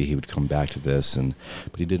thought maybe he would come back to this,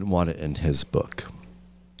 but he didn't want it in his book.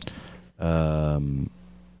 You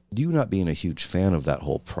not being a huge fan of that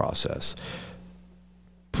whole process,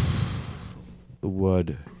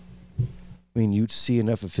 you'd see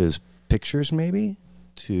enough of his pictures maybe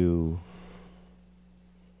to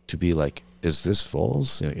be like, is this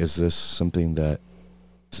Vol's? Is this something that,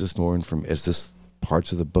 is this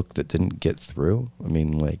parts of the book that didn't get through?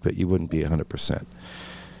 But you wouldn't be 100%.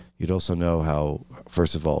 You'd also know how,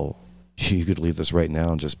 first of all, you could leave this right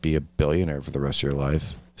now and just be a billionaire for the rest of your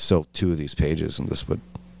life. So 2 of these pages, and this would,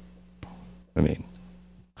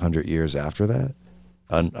 100 years after that,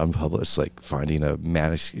 unpublished, like finding a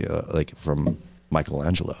manuscript, like from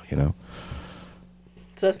Michelangelo,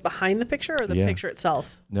 So that's behind the picture or the picture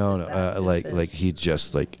itself? No, he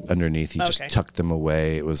just underneath, he just tucked them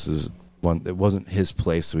away. It was his one. It wasn't his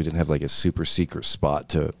place, so he didn't have like a super secret spot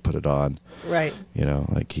to put it on. Right.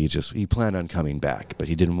 He planned on coming back, but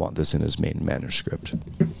he didn't want this in his main manuscript.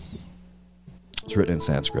 It's written in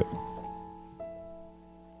Sanskrit.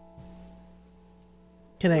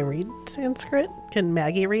 Can I read Sanskrit? Can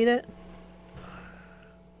Maggie read it?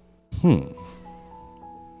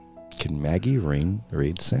 Can Maggie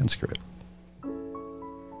read Sanskrit?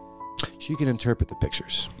 She can interpret the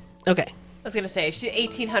pictures. Okay. I was going to say, she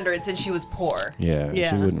 1800s and she was poor. Yeah,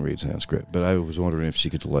 she wouldn't read Sanskrit, but I was wondering if she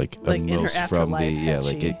could most from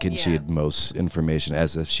the can she most information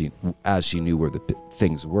as she knew where the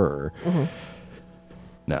things were. Mm-hmm.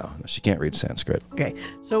 No, she can't read Sanskrit. Okay,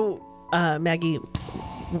 so Maggie,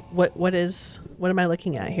 what am I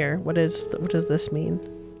looking at here? What does this mean?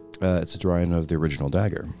 It's a drawing of the original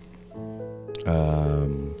dagger.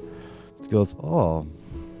 It goes, oh,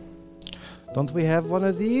 don't we have one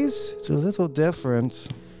of these? It's a little different.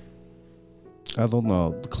 I don't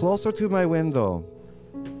know. Closer to my window.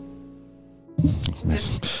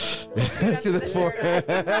 To the forehead.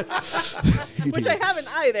 Which I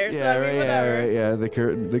haven't either. Yeah, so right. whatever. Yeah.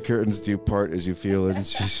 The curtains do part as you feel it. And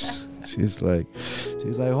she's like,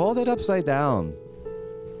 hold it upside down.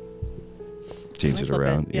 Change it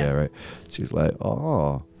around. Yeah, right. She's like,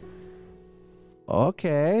 oh,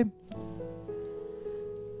 okay.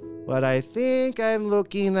 What I think I'm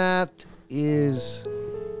looking at is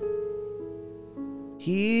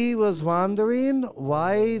he was wondering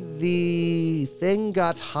why the thing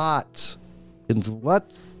got hot and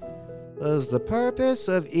what was the purpose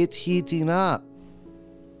of it heating up.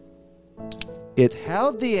 It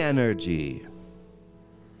held the energy.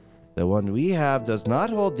 The one we have does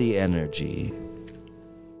not hold the energy.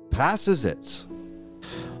 Passes it.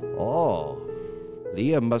 Oh,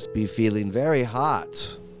 Liam must be feeling very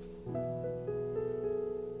hot.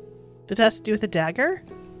 Does that have to do with the dagger?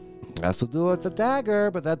 Has to do with the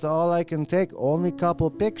dagger, but that's all I can take. Only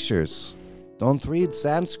couple pictures. Don't read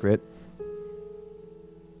Sanskrit.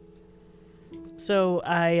 So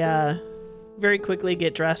I very quickly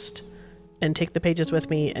get dressed and take the pages with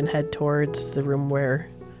me and head towards the room where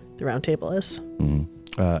the round table is. Mm-hmm.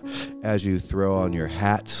 As you throw on your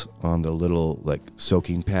hat on the little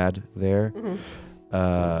soaking pad there,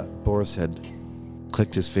 Boris had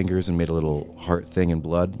clicked his fingers and made a little heart thing in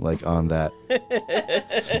blood, on that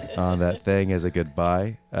on that thing as a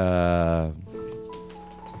goodbye.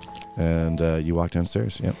 And you walk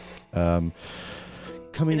downstairs. Yep. And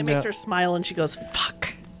it makes her smile, and she goes,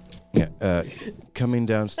 "Fuck." Yeah. Coming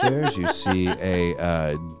downstairs, you see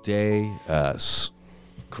a day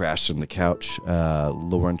crashed on the couch.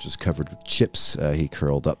 Lawrence is covered with chips. He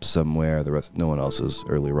curled up somewhere. The rest, no one else is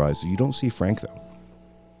early rise. You don't see Frank though.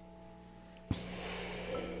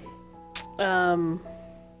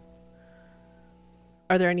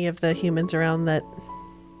 Are there any of the humans around that?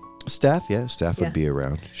 Staff would be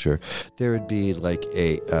around. Sure, there would be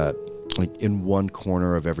in one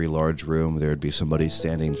corner of every large room, there would be somebody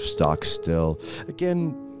standing stock still.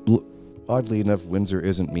 Again, oddly enough, Windsor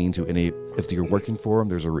isn't mean to any. If you're working for them,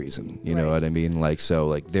 there's a reason. You know what I mean?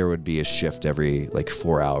 There would be a shift every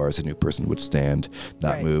 4 hours. A new person would stand,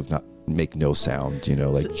 not move, not make no sound.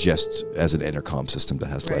 Just as an intercom system that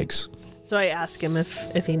has legs. So I ask him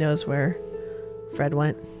if he knows where Fred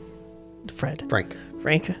went. Frank.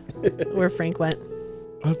 Where Frank went.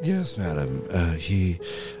 Yes, madam. He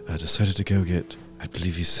decided to go get, I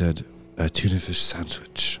believe he said, a tuna fish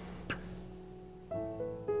sandwich.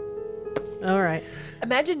 All right.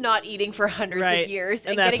 Imagine not eating for hundreds of years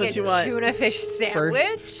and that's getting a tuna fish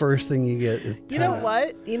sandwich. First thing you get is You know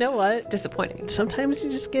what? It's disappointing. Sometimes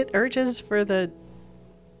you just get urges for the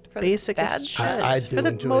basic bad as shit. I shit. do For the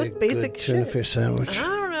enjoy most a basic good tuna shit. fish sandwich. I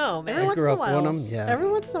don't know, man. Every once in grew a up on while. 'em, yeah. Every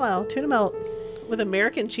once in a while, tuna melt with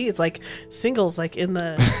American cheese, like singles, like in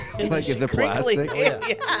the Like in the crinkly plastic? thing. Oh,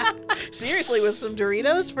 Yeah. Seriously, with some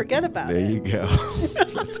Doritos, forget about There it. you go.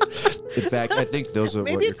 In fact, I think those are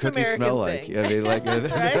Maybe what your it's an cookies smell like. American I mean, like,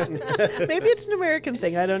 Right? Maybe it's an American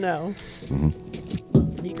thing. I don't know.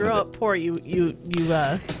 You grow up poor. You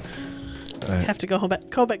have to go home.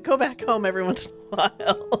 Go back home every once in a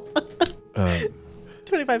while.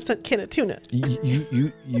 25-cent can of tuna.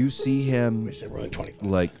 you see him Wish they were only 25.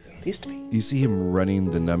 like. Used to be. You see him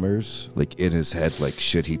running the numbers like in his head, like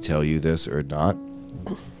should he tell you this or not?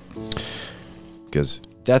 Because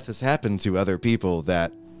death has happened to other people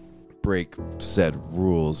that break said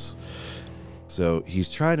rules. So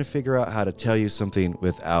he's trying to figure out how to tell you something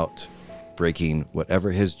without breaking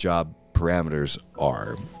whatever his job parameters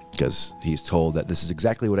are. Because he's told that this is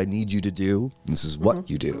exactly what I need you to do. This is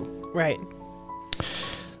what you do. Right.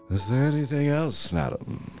 Is there anything else,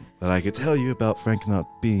 madam, that I could tell you about Frank not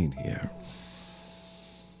being here?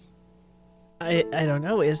 I don't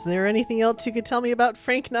know. Is there anything else you could tell me about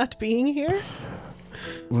Frank not being here?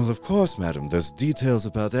 Well, of course, madam. There's details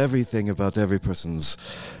about everything, about every person's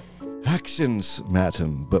actions,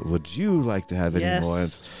 madam. But would you like to have any more?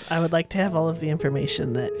 Yes. I would like to have all of the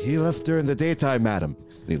information that. He left during the daytime, madam.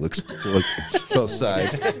 And he looks like both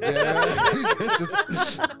sides. Yeah. He's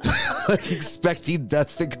just, like expecting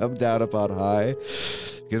death to come down upon high.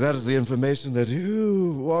 Because that is the information that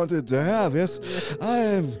you wanted to have. Yes,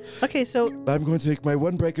 Okay, so I'm going to take my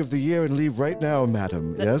one break of the year and leave right now,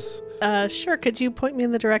 madam. Yes. sure. Could you point me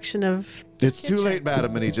in the direction of? It's too late,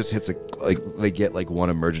 madam, and he just hits they get like one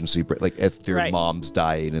emergency break, like if their Right. mom's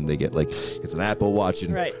dying, and they get like it's an Apple Watch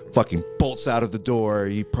and Right. fucking bolts out of the door.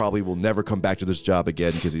 He probably will never come back to this job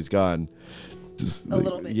again because he's gone. Just, A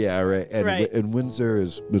little bit. yeah, right. And Right. and Windsor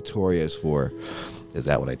is notorious for. Is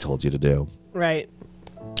that what I told you to do? Right.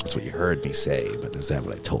 That's what you heard me say, but is that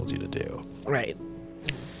what I told you to do? Right.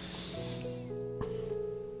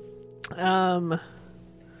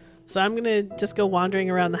 So I'm gonna just go wandering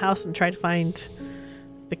around the house and try to find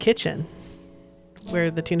the kitchen where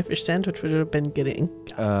the tuna fish sandwich would have been getting.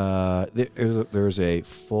 There's a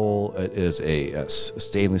full. It is a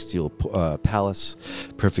stainless steel palace,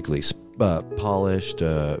 perfectly polished,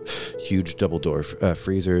 huge double door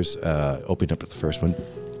freezers. Opened up at the first one,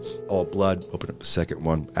 all blood. Open up the second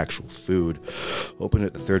one, actual food. Open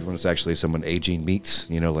at the third one, it's actually someone aging meats.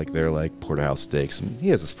 You know, like they're like porterhouse steaks. And he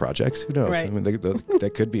has this project. Who knows? Right. I mean,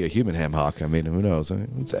 that could be a human ham hock. I mean, who knows? I mean,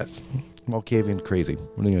 what's that? Malkavian crazy.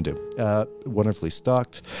 What are you gonna do? Wonderfully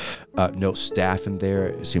stocked. No staff in there.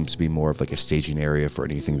 It seems to be more of like a staging area for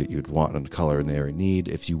anything that you'd want in culinary need.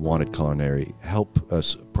 If you wanted culinary help,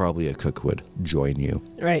 probably a cook would join you.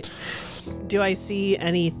 Right. Do I see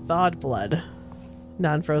any thawed blood?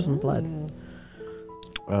 Non-frozen blood.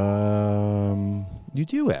 You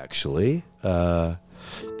do actually.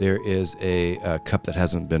 There is a cup that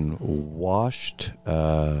hasn't been washed,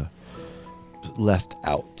 left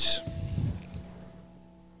out.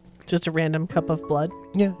 Just a random cup of blood.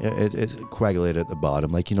 Yeah, it's coagulated at the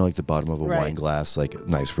bottom, like like the bottom of a Right. wine glass, like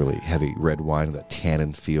nice, really heavy red wine, that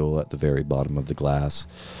tannin feel at the very bottom of the glass.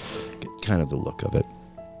 Get kind of the look of it.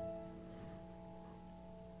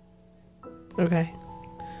 Okay.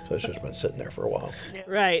 So it's just been sitting there for a while.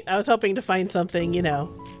 Right. I was hoping to find something,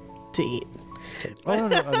 to eat. Oh no,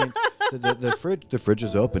 no, I mean the fridge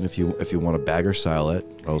is open if you want to bagger style it.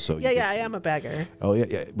 Also, you Yeah, could- I am a bagger. Oh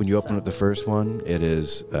yeah. When you open up the first one, it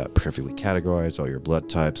is perfectly categorized. All your blood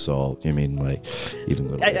types, even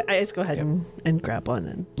little. I just go ahead and grab one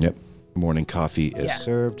and. Yep. Morning coffee is Yeah.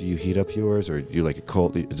 served. Do you heat up yours, or do you like a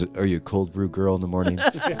cold? Are you a cold brew girl in the morning?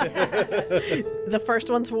 The first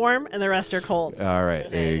one's warm and the rest are cold. All right,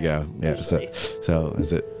 there you go. Yeah. So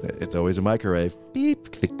is it? It's always a microwave.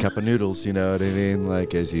 Beep. The cup of noodles. You know what I mean?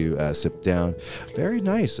 Like as you sip down. Very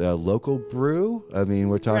nice. Local brew. I mean,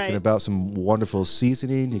 we're talking Right. about some wonderful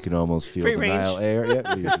seasoning. You can almost feel Free the range. Nile air.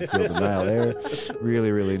 Yeah, you can feel the Nile air.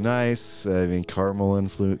 Really, really nice. I mean, caramel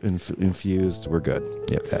infused. We're good.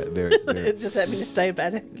 Yep. Very. Does that mean it's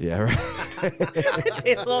diabetic? Yeah. Right. It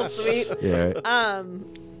tastes a little sweet. Yeah.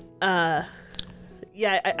 Right.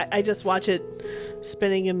 Yeah, I just watch it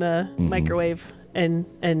spinning in the Mm-hmm. microwave and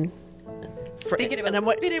Thinking and about I'm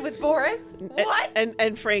what spinning with Boris? What?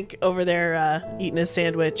 and Frank over there eating his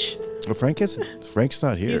sandwich. Well, Frank's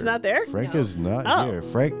not here. He's not there? Frank No. is not Oh. here.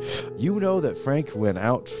 Frank, you know that Frank went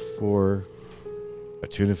out for a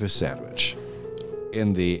tuna fish sandwich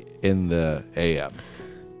in the AM.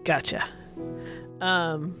 Gotcha.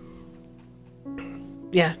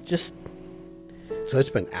 Yeah, just So it's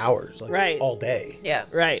been hours, like Right. all day. Yeah.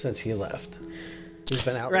 Right. Since he left. He's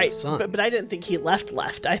been out in Right. the sun. But I didn't think he left.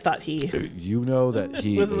 I thought he. You know that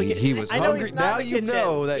he Was in the he kitchen. was I know hungry. he's not Now in the you kitchen.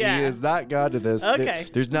 know that Yeah. he has not gone to this. Okay.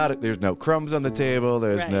 There's no crumbs on the table.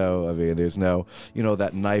 There's Right. there's no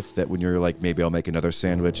that knife that when you're like, maybe I'll make another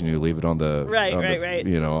sandwich and you leave it on the Right, on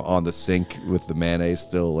right. on the sink with the mayonnaise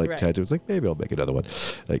still like Right. tied to it. It's like, maybe I'll make another one.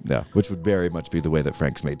 Like, no, which would very much be the way that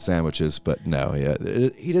Frank's made sandwiches. But no,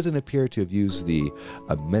 he doesn't appear to have used the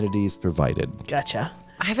amenities provided. Gotcha.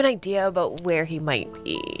 I have an idea about where he might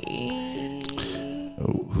be.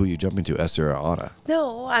 Who are you jumping to, Esther or Anna?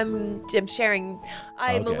 No, I'm sharing.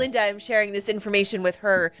 I'm Okay. Melinda. I'm sharing this information with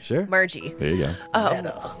her, Sure. Margie. There you go.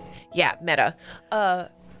 Meta. Yeah, Meta.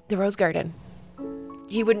 The Rose Garden.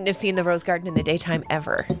 He wouldn't have seen the Rose Garden in the daytime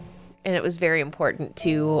ever, and it was very important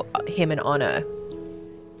to him and Anna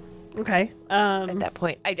Okay. at that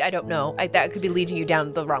point. I don't know. That could be leading you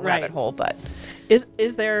down the wrong Right. rabbit hole, but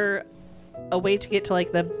Is there a way to get to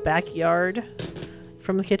like the backyard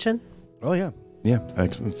from the kitchen? Oh yeah, yeah.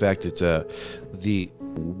 In fact, it's the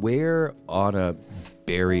where Anna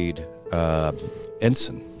buried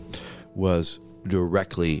Ensign was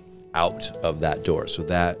directly out of that door. So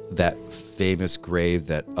that famous grave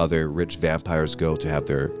that other rich vampires go to have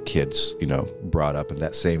their kids, brought up in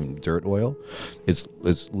that same dirt oil, it's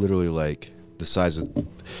literally like the size of.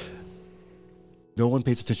 No one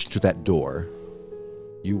pays attention to that door.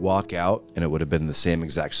 You walk out, and it would have been the same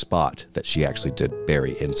exact spot that she actually did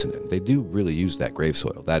bury Ensign in. They do really use that grave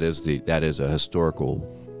soil. That is a historical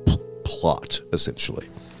plot, essentially.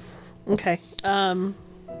 Okay.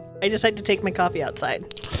 I decided to take my coffee outside.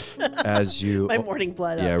 As you, My morning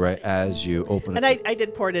blood. yeah, outside. right. As you open And it, I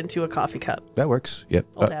did pour it into a coffee cup. that works. Yep.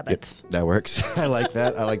 Old Yep, habits. that works. I like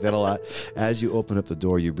that. I like that a lot. As you open up the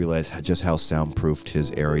door, you realize just how soundproofed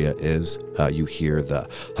his area is. You hear the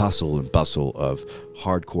hustle and bustle of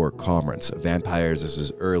hardcore cormorants. Vampires, this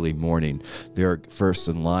is early morning. They're first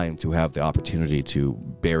in line to have the opportunity to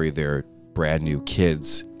bury their brand new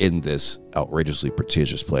kids in this outrageously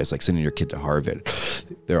prestigious place, like sending your kid to Harvard.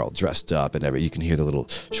 They're all dressed up and everything. You can hear the little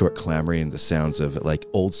short clamoring and the sounds of like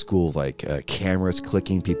old school, like cameras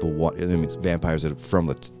clicking. Vampires that are from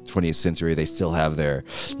the 20th century, they still have their,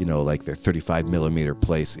 like their 35 millimeter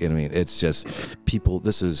place. It's just people.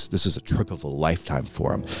 This is a trip of a lifetime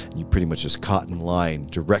for them. You pretty much just caught in line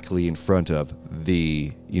directly in front of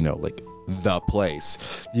the, the place.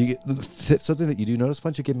 You get something that you do notice. Why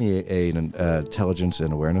don't you give me an intelligence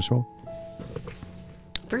and awareness roll?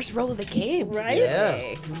 first roll of the game, Right?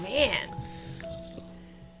 today. Man.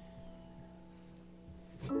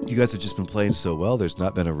 You guys have just been playing so well. There's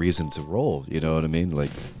not been a reason to roll. You know what I mean? Like,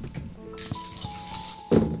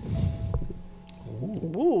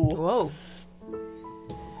 Ooh. Whoa.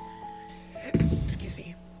 Excuse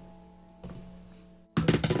me.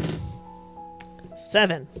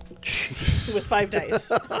 7 with 5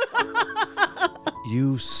 dice.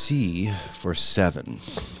 you see for 7.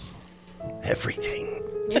 Everything.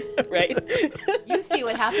 Right? You see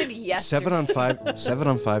what happened yesterday. 7 on 5. 7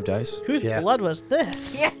 on 5 dice. Whose Yeah. blood was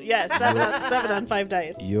this? Yeah. 7 on 5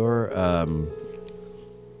 dice. Your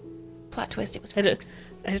Plot twist, it was I Frank's.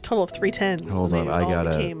 had a total of 3 10s. Hold so on, they I all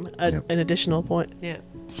gotta- became yeah. an additional point. Yeah.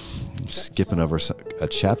 skipping over a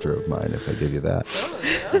chapter of mine if I give you that.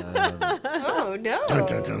 Oh, no. Dun,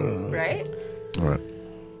 dun, dun. Right? All right.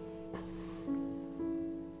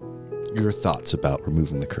 Your thoughts about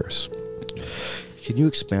removing the curse. Can you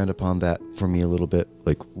expand upon that for me a little bit?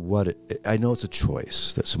 Like I know it's a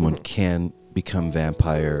choice that someone can become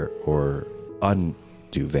vampire or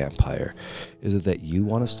undo vampire. Is it that you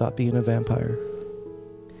want to stop being a vampire?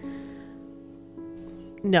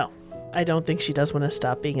 No, I don't think she does want to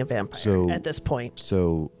stop being a vampire So- at this point.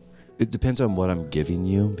 So it depends on what I'm giving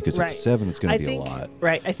you because Right. at 7 it's going to be think, a lot.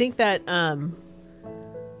 Right. I think that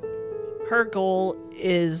her goal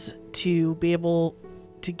is to be able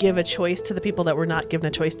to give a choice to the people that were not given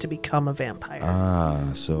a choice to become a vampire.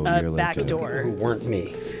 So A you're like backdoor. Who weren't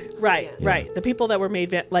me. Right, Yeah. right. The people that were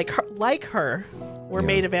made like her were Yeah.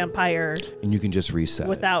 made a vampire and you can just reset it.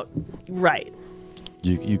 without right.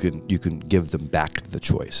 You can give them back the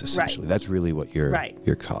choice essentially. That's really what your Right.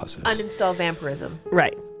 your cause is. Uninstall vampirism.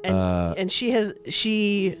 Right. And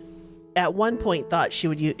she at one point thought she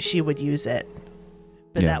would use it.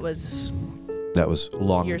 But Yeah. that was That was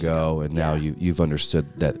long Years ago, ago. and now Yeah. you've understood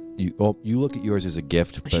that you look at yours as a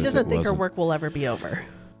gift. But she if doesn't it think her wasn't- work will ever be over.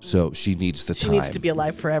 So she needs the She time. needs to be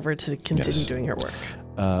alive forever to continue Yes. doing her work.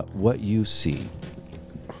 What you see,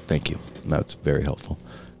 thank you. That's very helpful.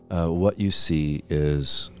 What you see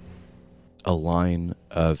is a line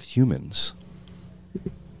of humans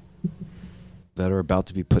that are about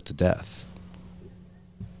to be put to death.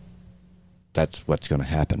 that's what's going to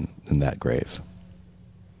happen in that grave.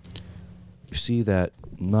 You see that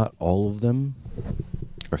not all of them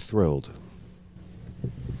are thrilled.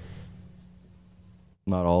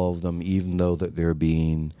 Not all of them, even though that they're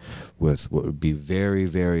being with what would be very,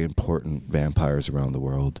 very important vampires around the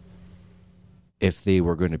world. If they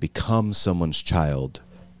were going to become someone's child,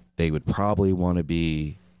 they would probably want to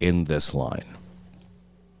be in this line.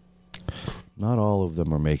 Not all of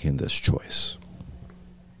them are making this choice.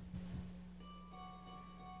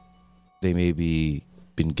 They may be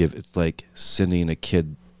been given. It's like sending a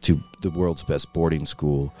kid to the world's best boarding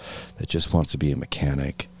school that just wants to be a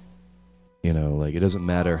mechanic. You know, like, it doesn't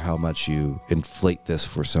matter how much you inflate this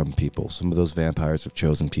for some people. Some of those vampires have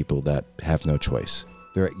chosen people that have no choice.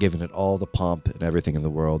 They're given it all the pomp and everything in the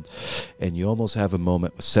world. And you almost have a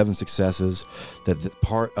moment with 7 successes that the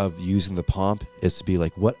part of using the pomp is to be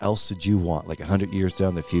like, what else did you want? Like 100 years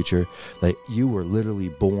down the future, like, you were literally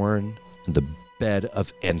born in the bed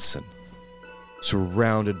of ensign,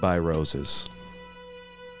 surrounded by roses.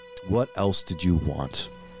 What else did you want?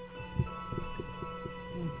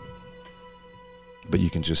 But you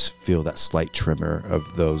can just feel that slight tremor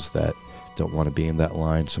of those that don't want to be in that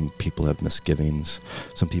line. Some people have misgivings.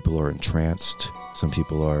 Some people are entranced. Some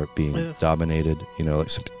people are being dominated, you know, like,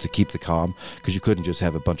 to keep the calm. Because you couldn't just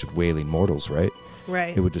have a bunch of wailing mortals, right?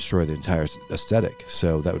 Right. It would destroy the entire aesthetic.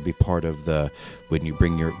 So that would be part of the, when you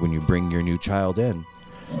bring your new child in,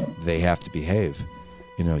 they have to behave.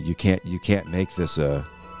 You know, you can't make this a...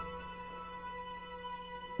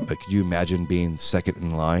 Like, could you imagine being second in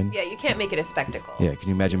line? Yeah, you can't make it a spectacle. Yeah, can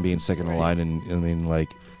you imagine being second in line and I mean,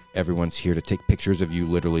 like, everyone's here to take pictures of you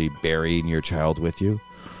literally burying your child with you?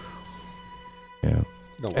 Yeah.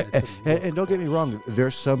 And don't get me wrong,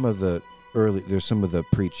 there's some of the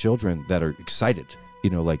pre-children that are excited. You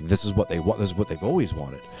know, like, this is what they want. This is what they've always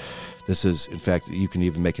wanted. This is, in fact, you can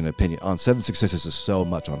even make an opinion on 7 successes is so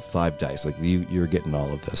much on 5 dice. Like, you're getting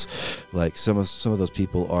all of this. Like, some of those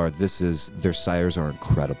people are. Their sires are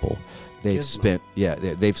incredible. They've spent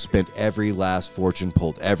every last fortune,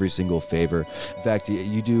 pulled every single favor. In fact,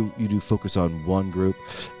 you do focus on one group.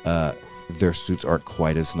 Their suits aren't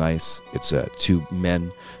quite as nice. It's 2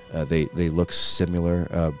 men. They look similar.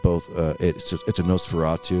 It's a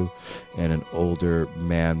Nosferatu and an older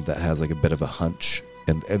man that has like a bit of a hunch.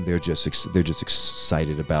 And they're just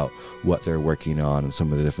excited about what they're working on and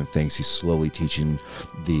some of the different things. He's slowly teaching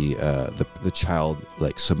the child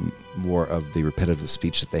like some more of the repetitive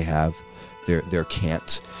speech that they have, their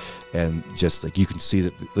cant, and just like you can see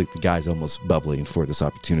that like the guy's almost bubbling for this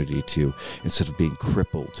opportunity to, instead of being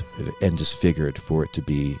crippled and disfigured, for it to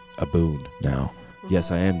be a boon now.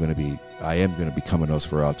 Yes, I am going to become a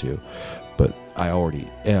Nosferatu, but I already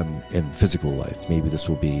am in physical life. Maybe this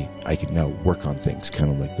will be, I can now work on things kind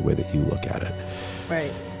of like the way that you look at it.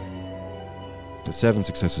 Right. The 7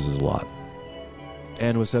 successes is a lot.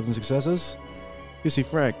 And with 7 successes, you see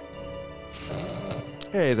Frank.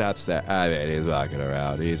 He's upset. I mean, he's walking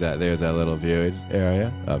around. There's that little viewing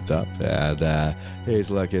area up top. And he's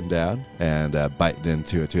looking down and biting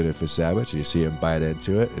into a tuna fish sandwich. And you see him bite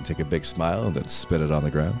into it and take a big smile and then spit it on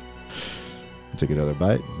the ground. And take another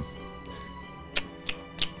bite.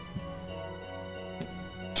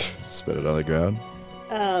 Spit it on the ground.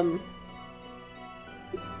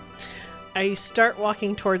 I start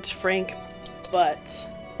walking towards Frank, but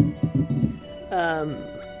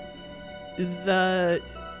the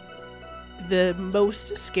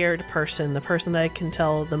most scared person, the person that I can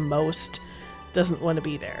tell the most, doesn't want to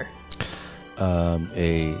be there.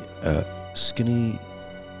 A skinny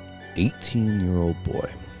 18-year-old boy.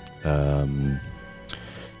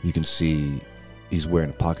 You can see he's wearing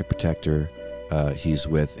a pocket protector. He's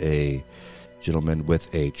with a gentleman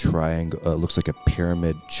with a triangle, looks like a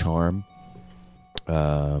pyramid charm.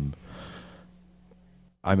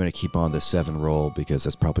 I'm going to keep on the 7 roll because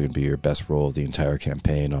that's probably going to be your best roll of the entire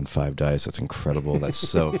campaign on 5 dice. That's incredible. That's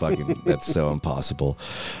so that's so impossible.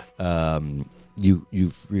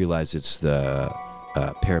 You've realized it's the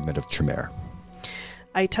Pyramid of Tremere.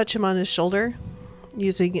 I touch him on his shoulder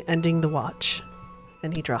using Ending the Watch,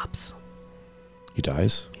 and he drops. He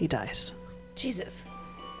dies? He dies. Jesus.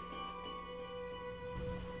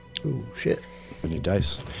 Ooh, shit. We need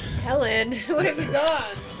dice. Helen, what have you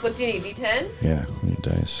done? What do you need, D10s? Yeah, we need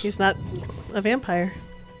dice. He's not a vampire.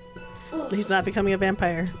 He's not becoming a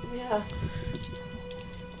vampire. Yeah.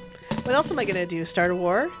 What else am I going to do? Start a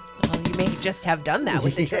war? Well, you may just have done that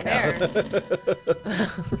with the Tremere.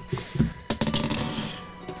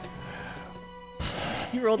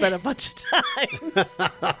 You rolled that a bunch of times.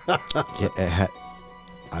 Yeah,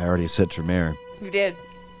 I already said Tremere. You did.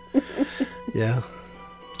 Yeah.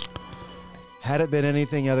 Had it been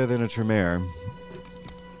anything other than a Tremere,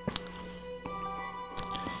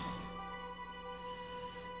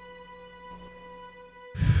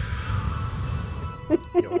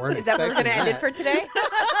 Is that where we're going to end it for today?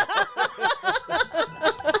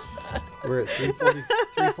 We're at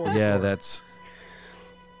 3:40. yeah, that's.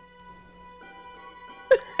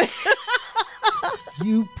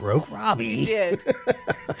 You broke Robbie. You did.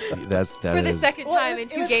 That For the is- second time in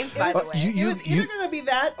two games, by the way. you- It was either going to be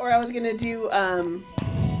that, or I was going to do Unburden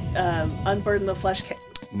the Flesh.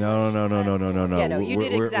 No. Yeah, no, you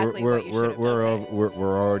did exactly what you should have done.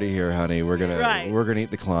 We're already here, honey. We're gonna Right. eat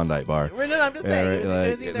the Klondike bar. No, I'm just saying. It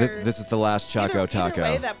was either, this is the last Choco Taco.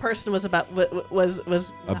 Either way, that person was was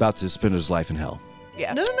About to spend his life in hell.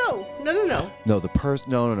 Yeah. No. No, the person.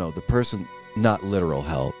 No. The person, not literal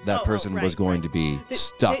hell. That person was right, going right. to be They-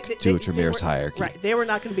 stuck they- to they- a Tremere's they were- hierarchy. Right. They were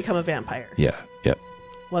not going to become a vampire, Yeah. Yep.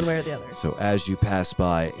 one way or the other. So as you pass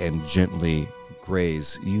by and gently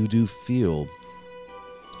graze, you do feel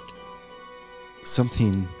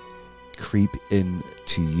something creep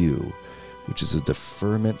into you, which is a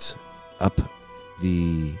deferment up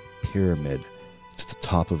the pyramid to the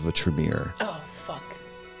top of a Tremere. Oh fuck!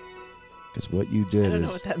 Because what you I did don't know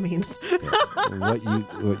is what that means.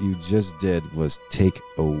 what you just did was take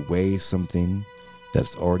away something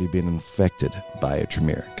that's already been infected by a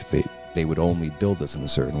Tremere. Because they would only build this in a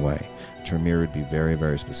certain way. Tremere would be very,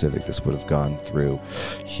 very specific. This would have gone through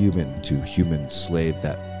human to human slave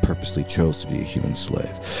that purposely chose to be a human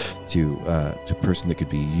slave, to person that could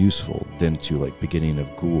be useful, then to like beginning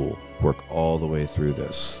of ghoul, work all the way through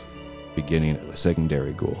this. Beginning of the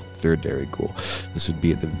secondary ghoul, thirdary ghoul. This would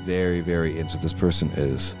be at the very, very end. So this person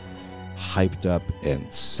is hyped up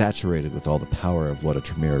and saturated with all the power of what a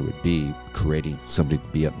Tremere would be, creating somebody to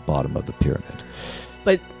be at the bottom of the pyramid.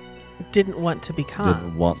 But didn't want to become.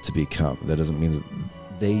 Didn't want to become. That doesn't mean that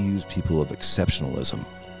they use people of exceptionalism.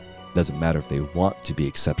 Doesn't matter if they want to be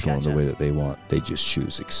exceptional in Gotcha. the way that they want. They just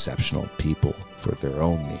choose exceptional people for their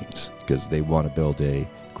own means because they want to build a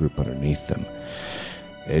group underneath them.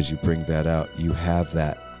 As you bring that out, you have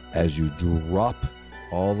that as you drop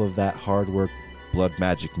all of that hard work, blood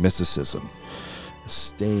magic, mysticism. A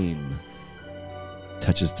stain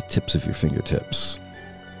touches the tips of your fingertips.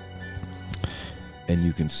 And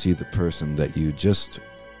you can see the person that you just,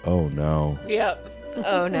 oh no. Yep.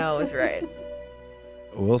 Oh no, is right.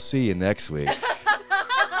 We'll see you next week.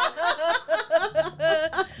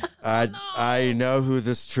 I know who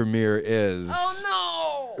this Tremere is.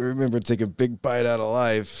 Oh Remember, take a big bite out of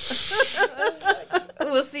life.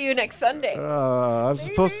 no. We'll see you next Sunday. I'm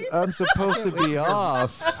supposed to be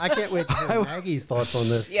off. I can't wait to hear Maggie's thoughts on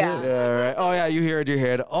this. Yeah. Too. Yeah, right. Oh yeah, you hear it.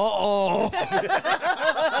 Uh-oh.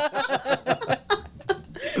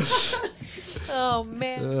 Oh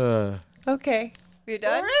man. Okay. You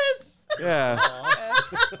done? Yeah.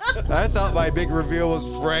 I thought my big reveal was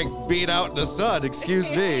Frank being out in the sun. Excuse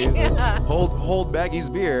me. Yeah. Hold Maggie's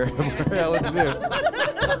beer. Yeah, let's do.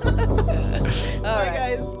 All right,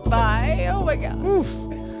 guys. Bye. Oh my god.